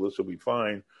castle. This will be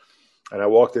fine. And I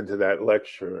walked into that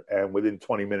lecture, and within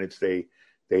 20 minutes, they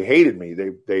hated me.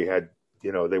 They had,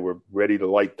 they were ready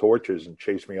to light torches and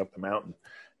chase me up the mountain.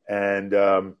 And,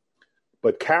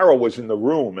 but Carol was in the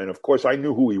room, and of course I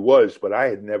knew who he was, but I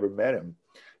had never met him.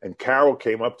 And Carol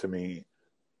came up to me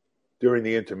during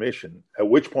the intermission, by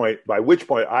which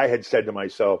point I had said to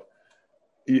myself,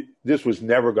 this was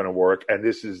never going to work. And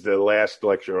this is the last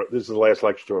lecture. This is the last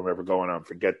lecture I'm ever going on.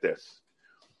 Forget this.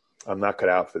 I'm not cut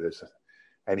out for this.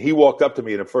 And he walked up to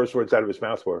me, and the first words out of his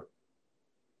mouth were,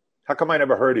 "How come I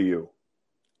never heard of you?"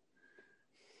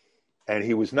 And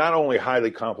he was not only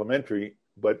highly complimentary,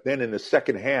 but then in the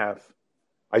second half,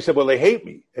 I said, "Well, they hate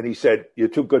me." And he said, "You're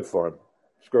too good for him.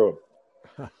 Screw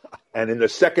him." And in the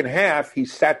second half, he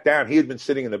sat down. He had been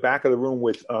sitting in the back of the room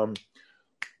with,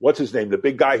 what's his name? The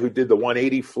big guy who did the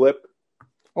 180 flip.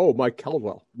 Oh, Mike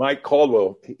Caldwell. Mike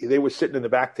Caldwell. They were sitting in the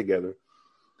back together.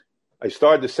 I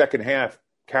started the second half.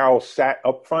 Carol sat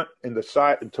up front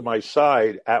to my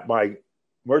side at my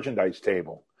merchandise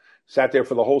table. Sat there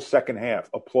for the whole second half,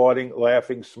 applauding,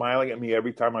 laughing, smiling at me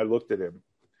every time I looked at him.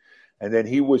 And then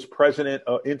he was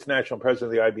international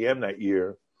president of the IBM that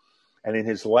year. And in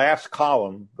his last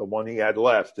column, the one he had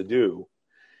left to do,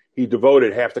 he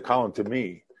devoted half the column to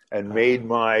me and made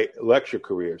my lecture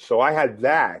career. So I had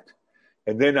that.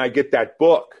 And then I get that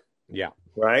book. Yeah.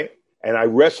 Right. And I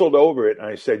wrestled over it, and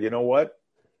I said, you know what?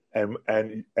 And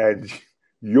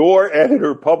Your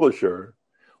editor publisher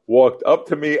walked up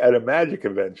to me at a magic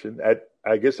convention at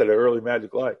an early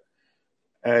Magic Live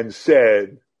and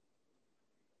said,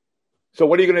 "So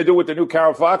what are you going to do with the new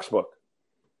Carol Fox book?"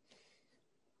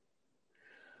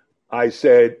 I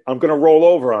said, "I'm going to roll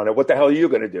over on it. What the hell are you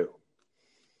going to do?"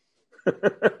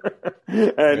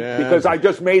 Because I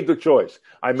just made the choice.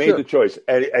 I made the choice.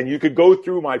 And you could go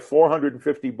through my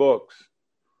 450 books,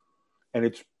 and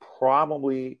it's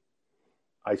probably,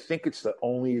 I think it's the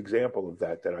only example of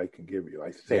that I can give you.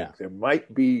 I think there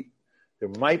might be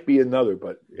another,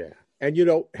 but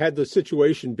And had the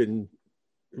situation been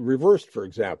reversed, for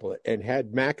example, and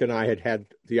had Mac and I had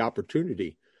the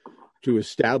opportunity to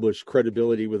establish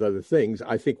credibility with other things,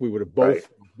 I think we would have both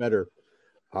better,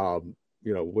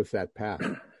 with that path.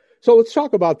 So let's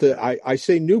talk about I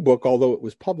say new book, although it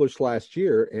was published last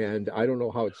year, and I don't know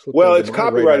how it's. Well, it's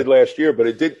copyrighted last year, but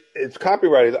it's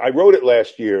copyrighted. I wrote it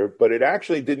last year, but it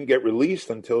actually didn't get released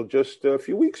until just a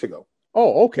few weeks ago.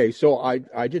 Oh, okay. So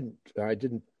I didn't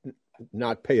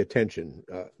not pay attention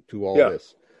to all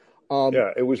this.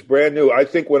 It was brand new. I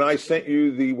think when I sent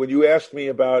you when you asked me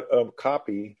about a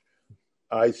copy,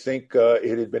 I think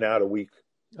it had been out a week.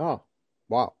 Oh,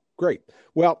 wow. Great.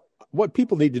 Well, what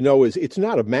people need to know is it's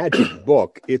not a magic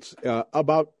book. It's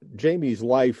about Jamie's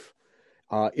life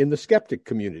in the skeptic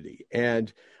community.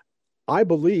 And I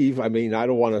believe, I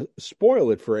don't want to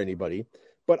spoil it for anybody,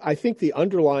 but I think the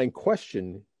underlying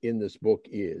question in this book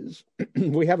is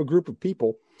we have a group of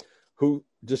people who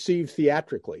deceive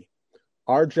theatrically.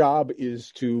 Our job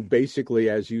is to basically,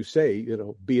 as you say,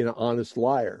 be an honest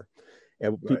liar.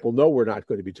 And people know we're not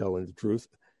going to be telling the truth.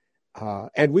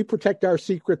 And we protect our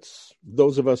secrets.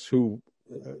 Those of us who,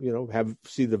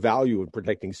 see the value in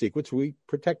protecting secrets, we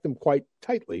protect them quite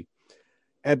tightly.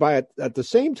 And at the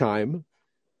same time,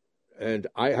 and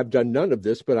I have done none of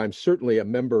this, but I'm certainly a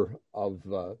member of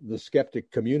the skeptic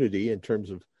community in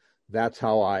terms of that's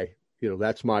how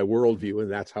that's my worldview, and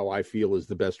that's how I feel is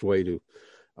the best way to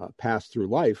pass through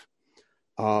life.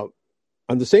 On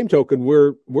the same token,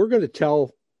 we're going to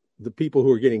tell the people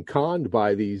who are getting conned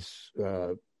by these,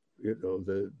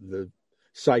 the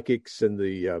psychics and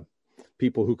the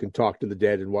people who can talk to the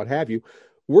dead and what have you,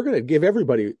 we're going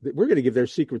to give their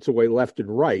secrets away left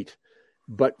and right,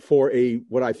 but for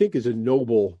what I think is a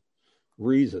noble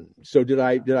reason. So did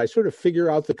I sort of figure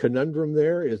out the conundrum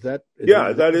there? Is that is?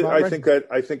 I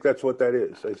think that's what that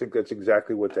is. I think that's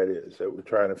exactly what that is. That we're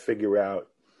trying to figure out.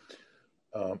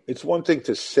 It's one thing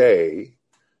to say,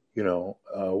 I'm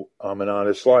an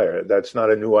honest liar. That's not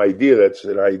a new idea. That's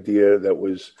an idea that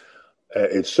was,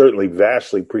 it certainly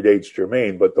vastly predates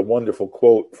Germain, but the wonderful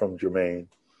quote from Germain,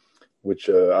 which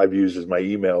I've used as my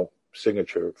email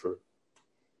signature for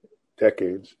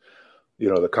decades,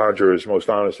 the conjurer is most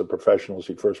honest of professionals.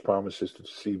 He first promises to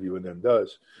deceive you and then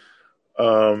does.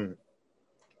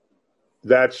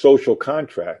 That social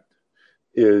contract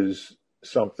is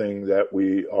something that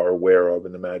we are aware of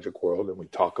in the magic world, and we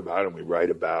talk about and we write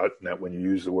about, and that when you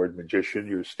use the word magician,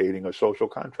 you're stating a social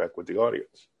contract with the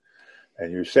audience.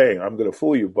 And you're saying, I'm going to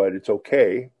fool you, but it's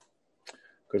okay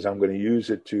because I'm going to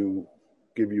use it to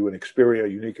give you a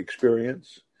unique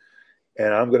experience.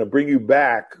 And I'm going to bring you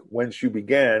back whence you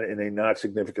began in a not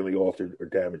significantly altered or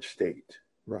damaged state.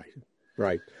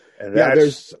 Right. And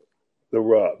that's the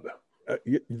rub.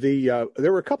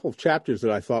 There were a couple of chapters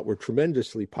that I thought were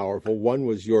tremendously powerful. One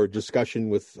was your discussion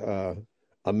with a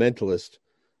mentalist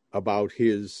about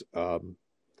his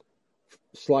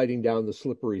sliding down the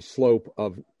slippery slope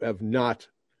of not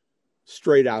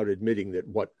straight out admitting that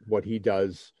what he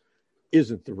does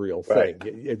isn't the real thing.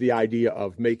 Right. The idea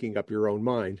of making up your own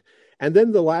mind. And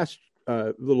then the last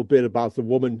little bit about the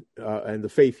woman and the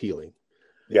faith healing.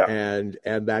 Yeah. And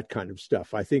that kind of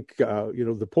stuff. I think,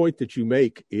 the point that you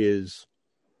make is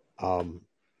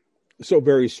so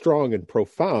very strong and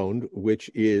profound,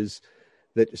 which is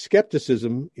that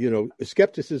skepticism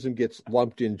gets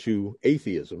lumped into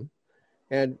atheism,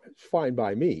 and it's fine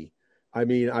by me.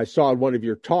 I saw in one of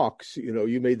your talks,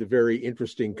 you made the very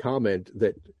interesting comment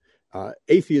that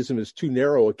atheism is too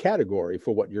narrow a category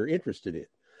for what you're interested in.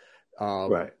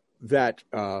 Right. That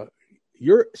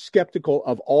you're skeptical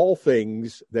of all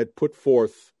things that put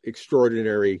forth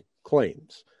extraordinary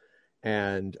claims,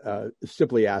 and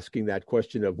simply asking that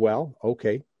question of, well,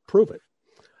 okay, prove it.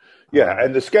 Yeah,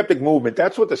 and the skeptic movement,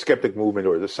 that's what the skeptic movement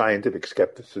or the scientific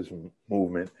skepticism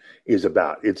movement is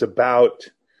about. It's about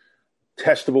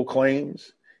testable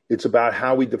claims. It's about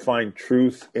how we define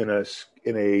truth in a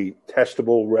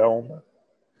testable realm.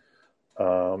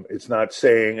 It's not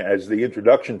saying, as the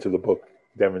introduction to the book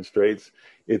demonstrates,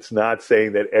 it's not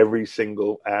saying that every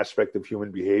single aspect of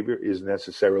human behavior is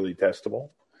necessarily testable.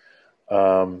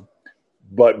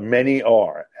 but many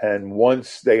are. And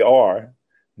once they are,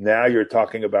 now you're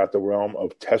talking about the realm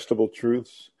of testable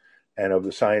truths and of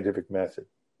the scientific method,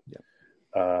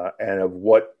 and of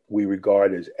what we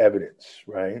regard as evidence,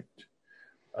 right?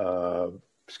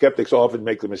 Skeptics often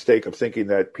make the mistake of thinking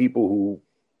that people who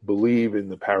believe in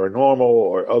the paranormal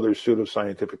or other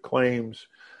pseudoscientific claims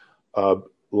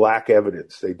lack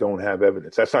evidence. They don't have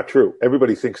evidence. That's not true.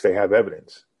 Everybody thinks they have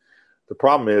evidence. The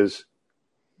problem is,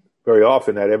 very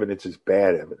often that evidence is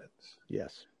bad evidence.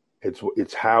 Yes.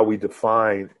 It's how we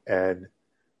define and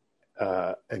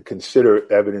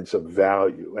consider evidence of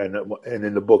value. And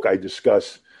in the book I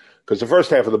discuss, because the first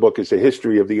half of the book is the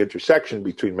history of the intersection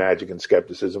between magic and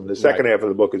skepticism. The second half of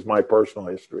the book is my personal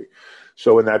history.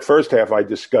 So in that first half, I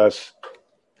discuss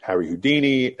Harry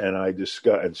Houdini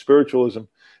and spiritualism.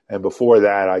 And before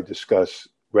that, I discuss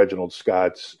Reginald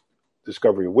Scott's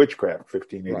Discovery of Witchcraft,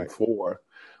 1584,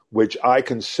 which I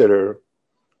consider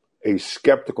a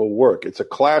skeptical work. It's a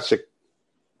classic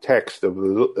text of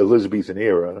the Elizabethan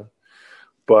era,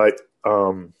 but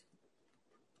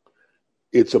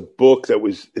it's a book that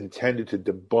was intended to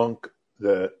debunk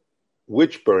the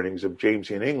witch burnings of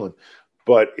Jamesian England.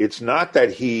 But it's not that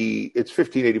it's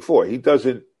 1584. He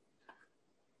doesn't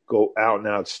go out and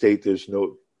out state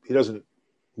he doesn't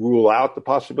rule out the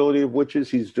possibility of witches.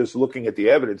 He's just looking at the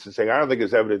evidence and saying, I don't think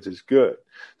his evidence is good.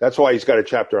 That's why he's got a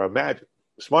chapter on magic.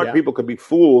 Smart people can be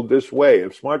fooled this way.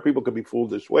 If smart people can be fooled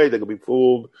this way, they can be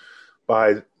fooled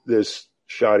by this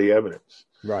shoddy evidence.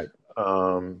 Right.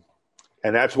 And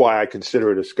that's why I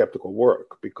consider it a skeptical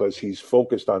work, because he's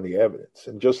focused on the evidence.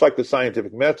 And just like the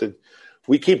scientific method,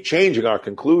 we keep changing our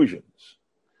conclusions.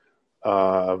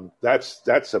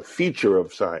 That's a feature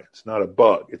of science, not a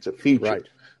bug. It's a feature. Right.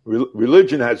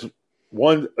 Religion has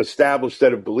one established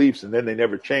set of beliefs, and then they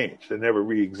never change. They're never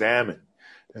re-examined.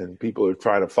 And people are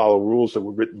trying to follow rules that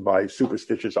were written by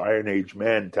superstitious Iron Age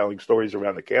men telling stories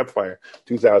around the campfire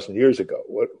 2,000 years ago.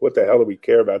 What the hell do we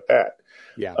care about that?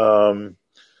 Yeah.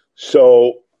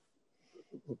 So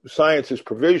science is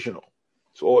provisional.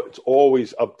 It's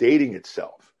always updating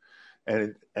itself.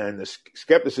 And the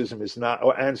skepticism is not,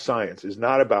 and science is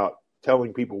not about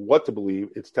telling people what to believe.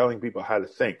 It's telling people how to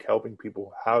think, helping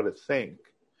people how to think,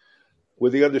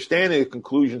 with the understanding that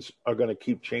conclusions are going to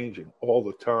keep changing all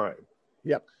the time.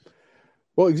 Yep.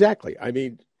 Well, exactly. I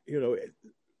mean,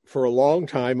 for a long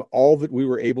time, all that we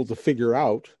were able to figure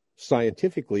out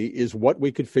scientifically is what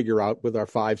we could figure out with our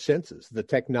five senses. The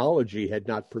technology had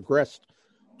not progressed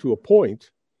to a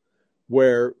point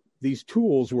where these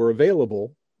tools were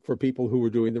available for people who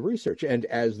were doing the research. And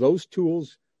as those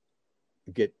tools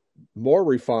get more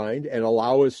refined and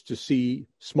allow us to see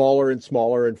smaller and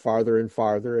smaller and farther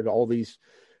and all these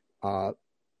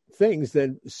things,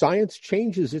 then science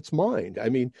changes its mind. I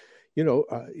mean,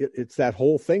 it's that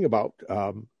whole thing about,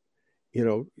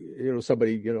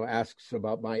 somebody, asks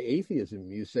about my atheism.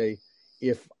 You say,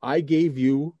 if I gave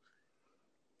you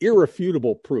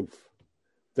irrefutable proof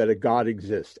that a God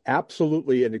exists,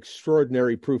 absolutely an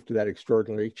extraordinary proof to that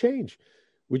extraordinary change,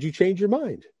 would you change your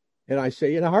mind? And I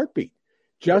say, in a heartbeat.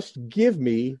 Just give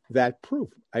me that proof.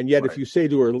 And yet, if you say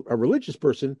to a religious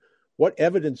person, what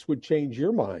evidence would change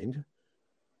your mind?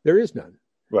 There is none.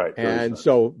 Right. And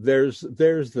so there's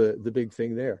the big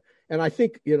thing there. And I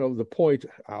think, the point,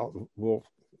 we'll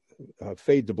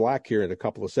fade to black here in a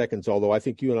couple of seconds, although I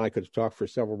think you and I could talk for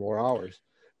several more hours.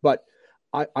 But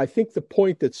I think the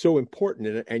point that's so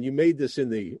important, and you made this in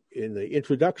the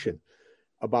introduction,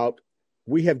 about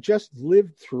we have just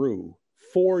lived through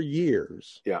 4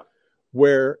 years. Yeah.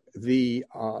 Where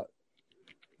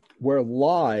where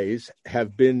lies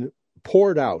have been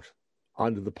poured out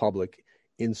onto the public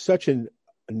in such a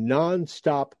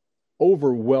nonstop,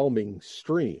 overwhelming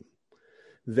stream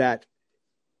that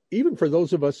even for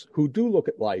those of us who do look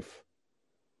at life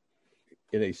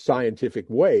in a scientific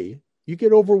way, you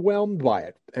get overwhelmed by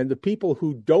it. And the people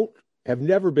who have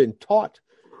never been taught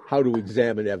how to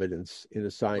examine evidence in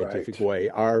a scientific way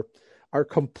are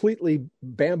completely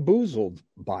bamboozled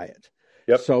by it.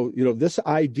 Yep. So, this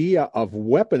idea of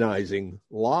weaponizing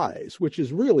lies, which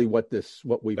is really what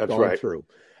we've gone through,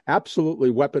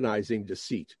 absolutely weaponizing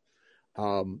deceit.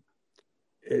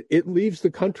 It leaves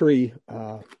the country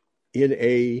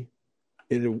in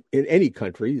any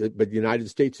country, but the United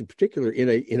States in particular,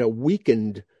 in a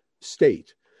weakened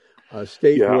state, a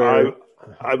state where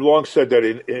I've long said that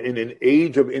in an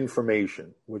age of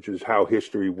information, which is how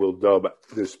history will dub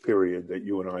this period that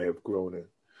you and I have grown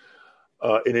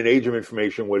in an age of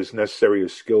information, what is necessary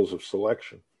is skills of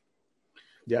selection.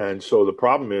 Yeah. And so the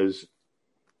problem is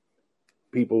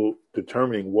people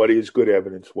determining what is good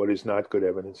evidence, what is not good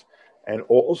evidence, and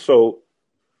also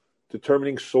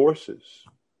determining sources.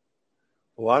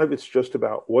 A lot of it's just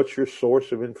about what's your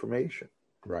source of information.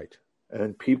 Right.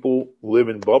 And people live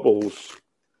in bubbles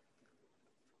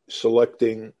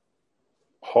selecting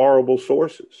horrible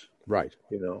sources. Right.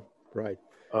 Right.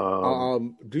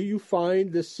 Do you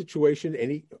find this situation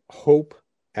any hope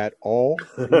at all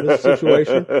in this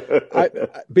situation?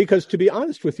 Because to be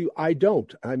honest with you, I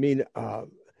don't. I mean,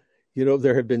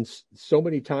 there have been so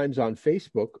many times on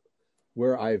Facebook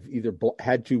where I've either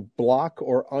had to block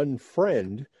or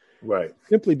unfriend, right,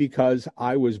 simply because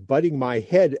I was butting my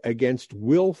head against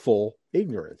willful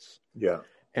ignorance. Yeah.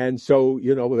 And so,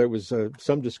 there was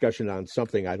some discussion on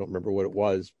something, I don't remember what it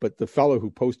was, but the fellow who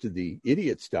posted the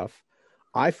idiot stuff,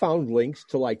 I found links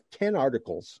to like 10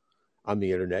 articles on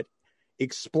the internet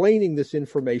explaining this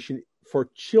information for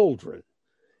children.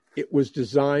 It was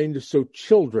designed so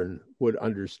children would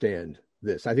understand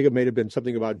this. I think it may have been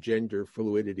something about gender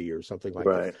fluidity or something like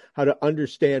that, how to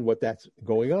understand what that's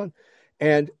going on.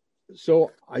 And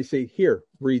so I say, here,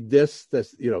 read this,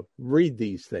 read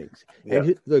these things. Yeah.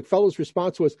 And the fellow's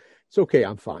response was, it's okay,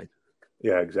 I'm fine.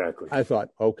 Yeah, exactly. I thought,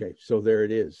 okay, so there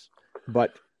it is.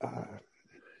 But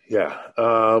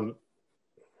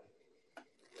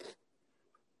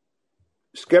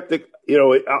skeptic,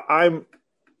 I'm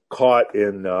caught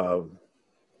in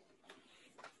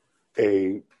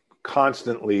a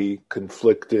constantly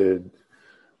conflicted,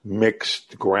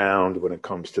 mixed ground when it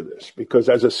comes to this. Because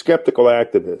as a skeptical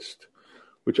activist,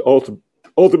 which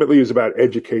ultimately is about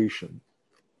educating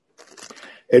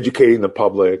the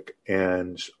public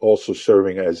and also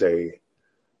serving as the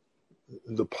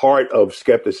part of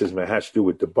skepticism that has to do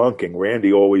with debunking.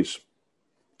 Randy always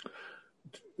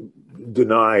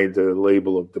denied the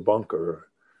label of debunker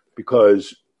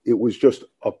because it was just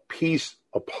a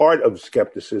part of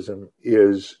skepticism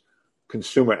is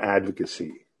consumer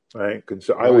advocacy, right?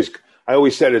 I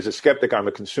always said as a skeptic, I'm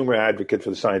a consumer advocate for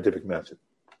the scientific method.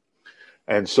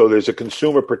 And so there's a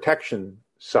consumer protection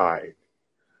side,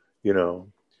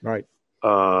 Right. When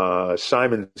my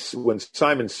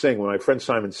friend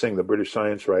Simon Singh, the British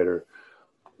science writer,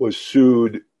 was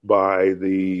sued by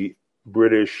the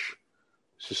British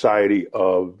Society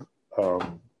of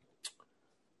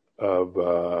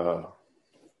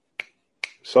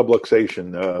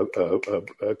Subluxation,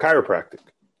 chiropractic,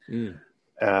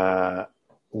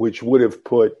 which would have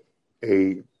put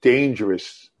a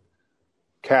dangerous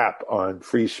cap on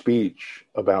free speech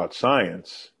about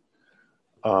science.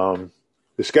 The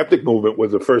skeptic movement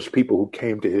was the first people who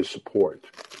came to his support.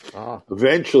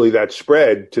 Eventually, that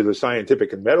spread to the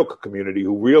scientific and medical community,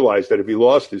 who realized that if he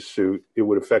lost his suit, it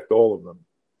would affect all of them.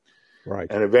 Right.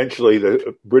 And eventually,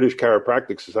 the British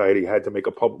Chiropractic Society had to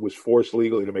was forced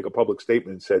legally to make a public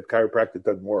statement and said chiropractic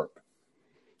doesn't work.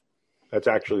 That's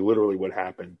actually literally what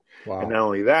happened. Wow. And not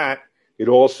only that, it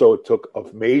also took a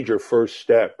major first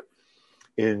step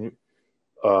in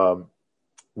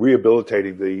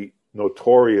rehabilitating the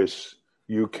notorious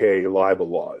UK libel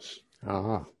laws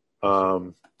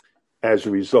as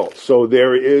a result. So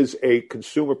there is a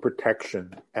consumer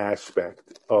protection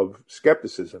aspect of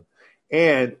skepticism.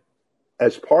 And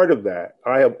as part of that,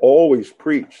 I have always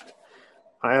preached.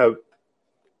 I have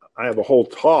a whole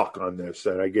talk on this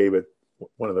that I gave at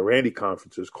one of the Randy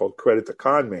conferences called Credit the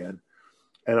Con Man.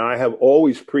 And I have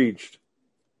always preached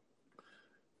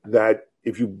that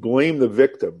if you blame the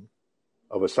victim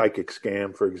of a psychic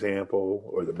scam, for example,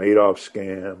 or the Madoff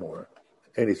scam or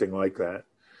anything like that,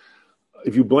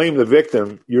 if you blame the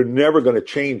victim, you're never going to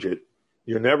change it.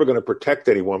 You're never going to protect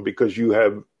anyone because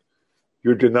you're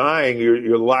denying,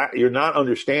 you're not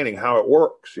understanding how it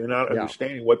works. You're not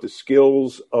understanding what the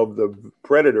skills of the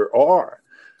predator are.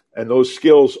 And those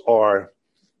skills are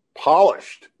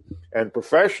polished and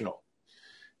professional.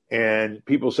 And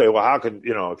people say, well, how can,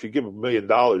 if you give $1 million,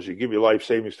 you give your life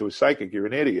savings to a psychic, you're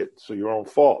an idiot. So your own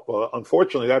fault. Well,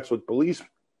 unfortunately, that's what police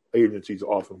agencies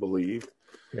often believe.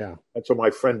 Yeah. That's what my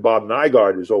friend Bob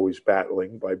Nygaard is always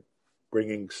battling by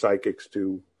bringing psychics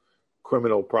to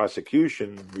criminal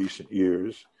prosecution in recent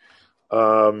years,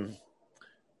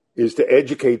 is to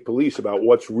educate police about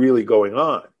what's really going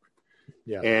on.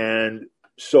 Yeah. And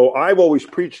so I've always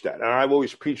preached that. And I've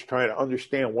always preached trying to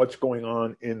understand what's going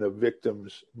on in the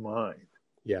victim's mind.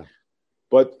 Yeah.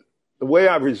 But the way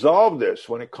I've resolved this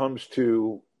when it comes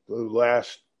to the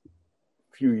last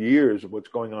few years of what's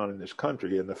going on in this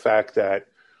country and the fact that,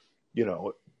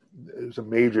 there's a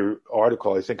major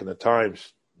article, I think, in the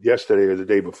Times yesterday or the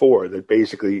day before that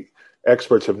basically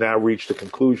experts have now reached the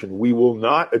conclusion we will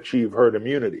not achieve herd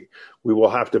immunity. We will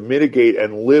have to mitigate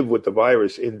and live with the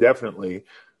virus indefinitely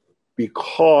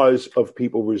because of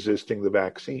people resisting the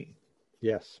vaccine.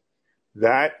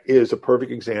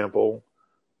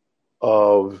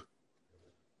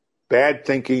 bad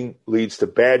thinking leads to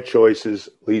bad choices,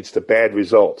 leads to bad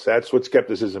results. That's what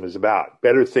skepticism is about.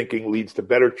 Better thinking leads to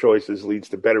better choices, leads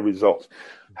to better results.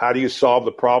 How do you solve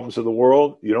the problems of the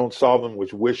world? You don't solve them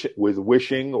with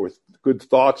wishing or good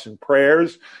thoughts and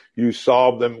prayers. You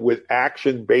solve them with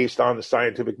action based on the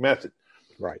scientific method.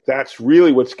 Right. That's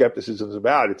really what skepticism is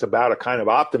about. It's about a kind of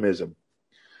optimism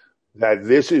that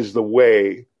this is the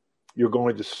way you're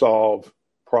going to solve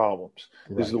problems.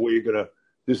 Right. This is the way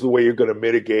you're going to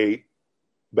mitigate,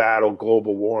 battle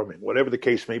global warming, whatever the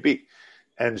case may be.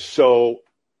 And so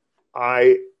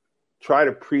I try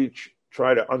to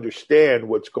understand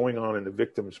what's going on in the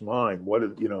victim's mind. What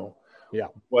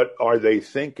are they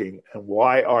thinking and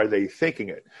why are they thinking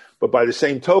it? But by the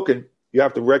same token, you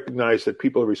have to recognize that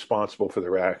people are responsible for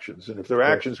their actions. And if their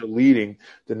actions are leading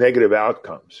to negative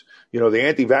outcomes, the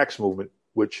anti-vax movement,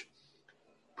 which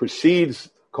precedes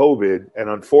COVID and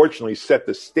unfortunately set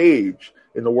the stage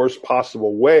in the worst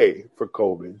possible way for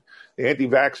COVID, the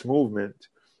anti-vax movement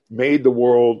made the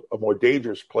world a more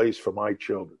dangerous place for my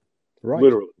children. Right.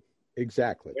 Literally.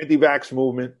 Exactly. The anti-vax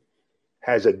movement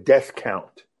has a death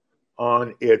count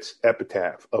on its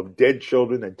epitaph of dead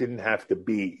children that didn't have to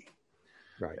be.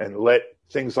 Right. And let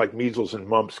things like measles and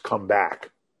mumps come back.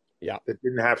 Yeah. That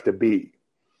didn't have to be.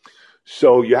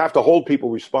 So you have to hold people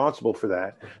responsible for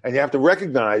that. And you have to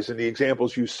recognize in the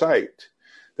examples you cite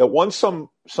that once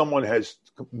someone has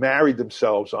married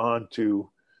themselves onto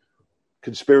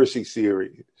conspiracy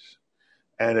theories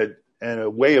and a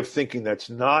way of thinking that's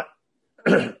not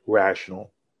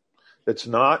rational, that's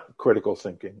not critical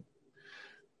thinking,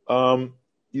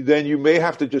 then you may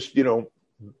have to just,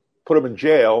 put them in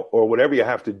jail or whatever you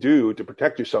have to do to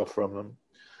protect yourself from them.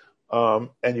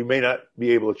 And you may not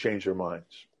be able to change their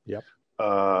minds. Yep.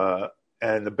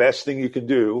 And the best thing you can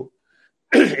do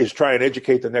is try and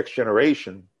educate the next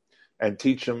generation and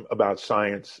teach them about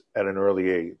science at an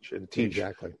early age and teach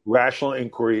rational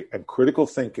inquiry and critical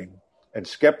thinking and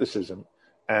skepticism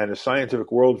and a scientific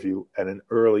worldview at an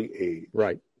early age.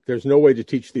 Right. There's no way to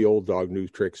teach the old dog new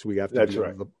tricks. We have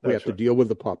to deal with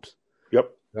the pups. Yep.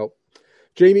 Nope.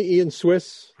 Jamie Ian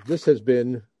Swiss, this has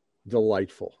been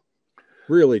delightful.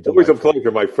 Really delightful. Always a pleasure,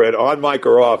 my friend. On mic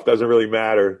or off, doesn't really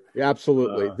matter. Yeah,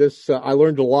 absolutely. I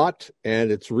learned a lot,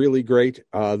 and it's really great.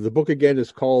 The book, again,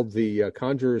 is called The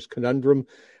Conjurer's Conundrum.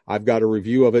 I've got a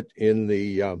review of it in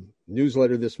the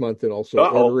newsletter this month and also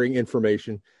ordering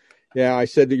information. Yeah, I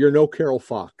said that you're no Carol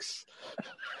Fox.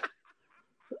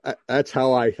 That's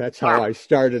how I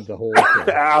started the whole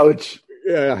thing. Ouch.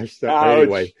 Yeah,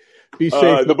 anyway. Be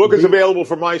safe. The book is available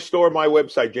from my store, my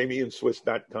website,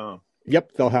 JamieIanSwiss.com.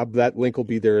 Yep, they'll have that link will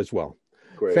be there as well.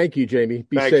 Great. Thank you, Jamie.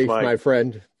 Thanks, safe, Mike. My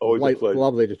friend. Always a pleasure.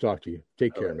 Lovely to talk to you.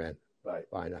 Take care, man. Bye.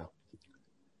 Bye now.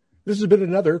 This has been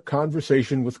another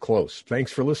Conversation with Close.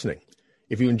 Thanks for listening.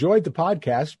 If you enjoyed the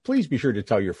podcast, please be sure to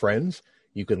tell your friends.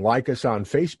 You can like us on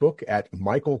Facebook at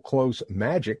Michael Close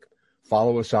Magic,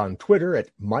 follow us on Twitter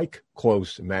at Mike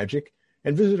Close Magic,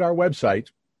 and visit our website,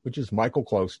 which is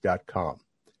michaelclose.com.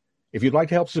 If you'd like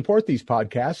to help support these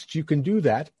podcasts, you can do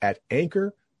that at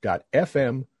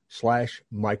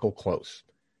anchor.fm/Michael Close.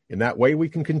 In that way, we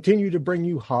can continue to bring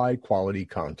you high-quality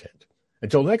content.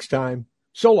 Until next time,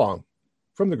 so long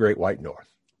from the Great White North.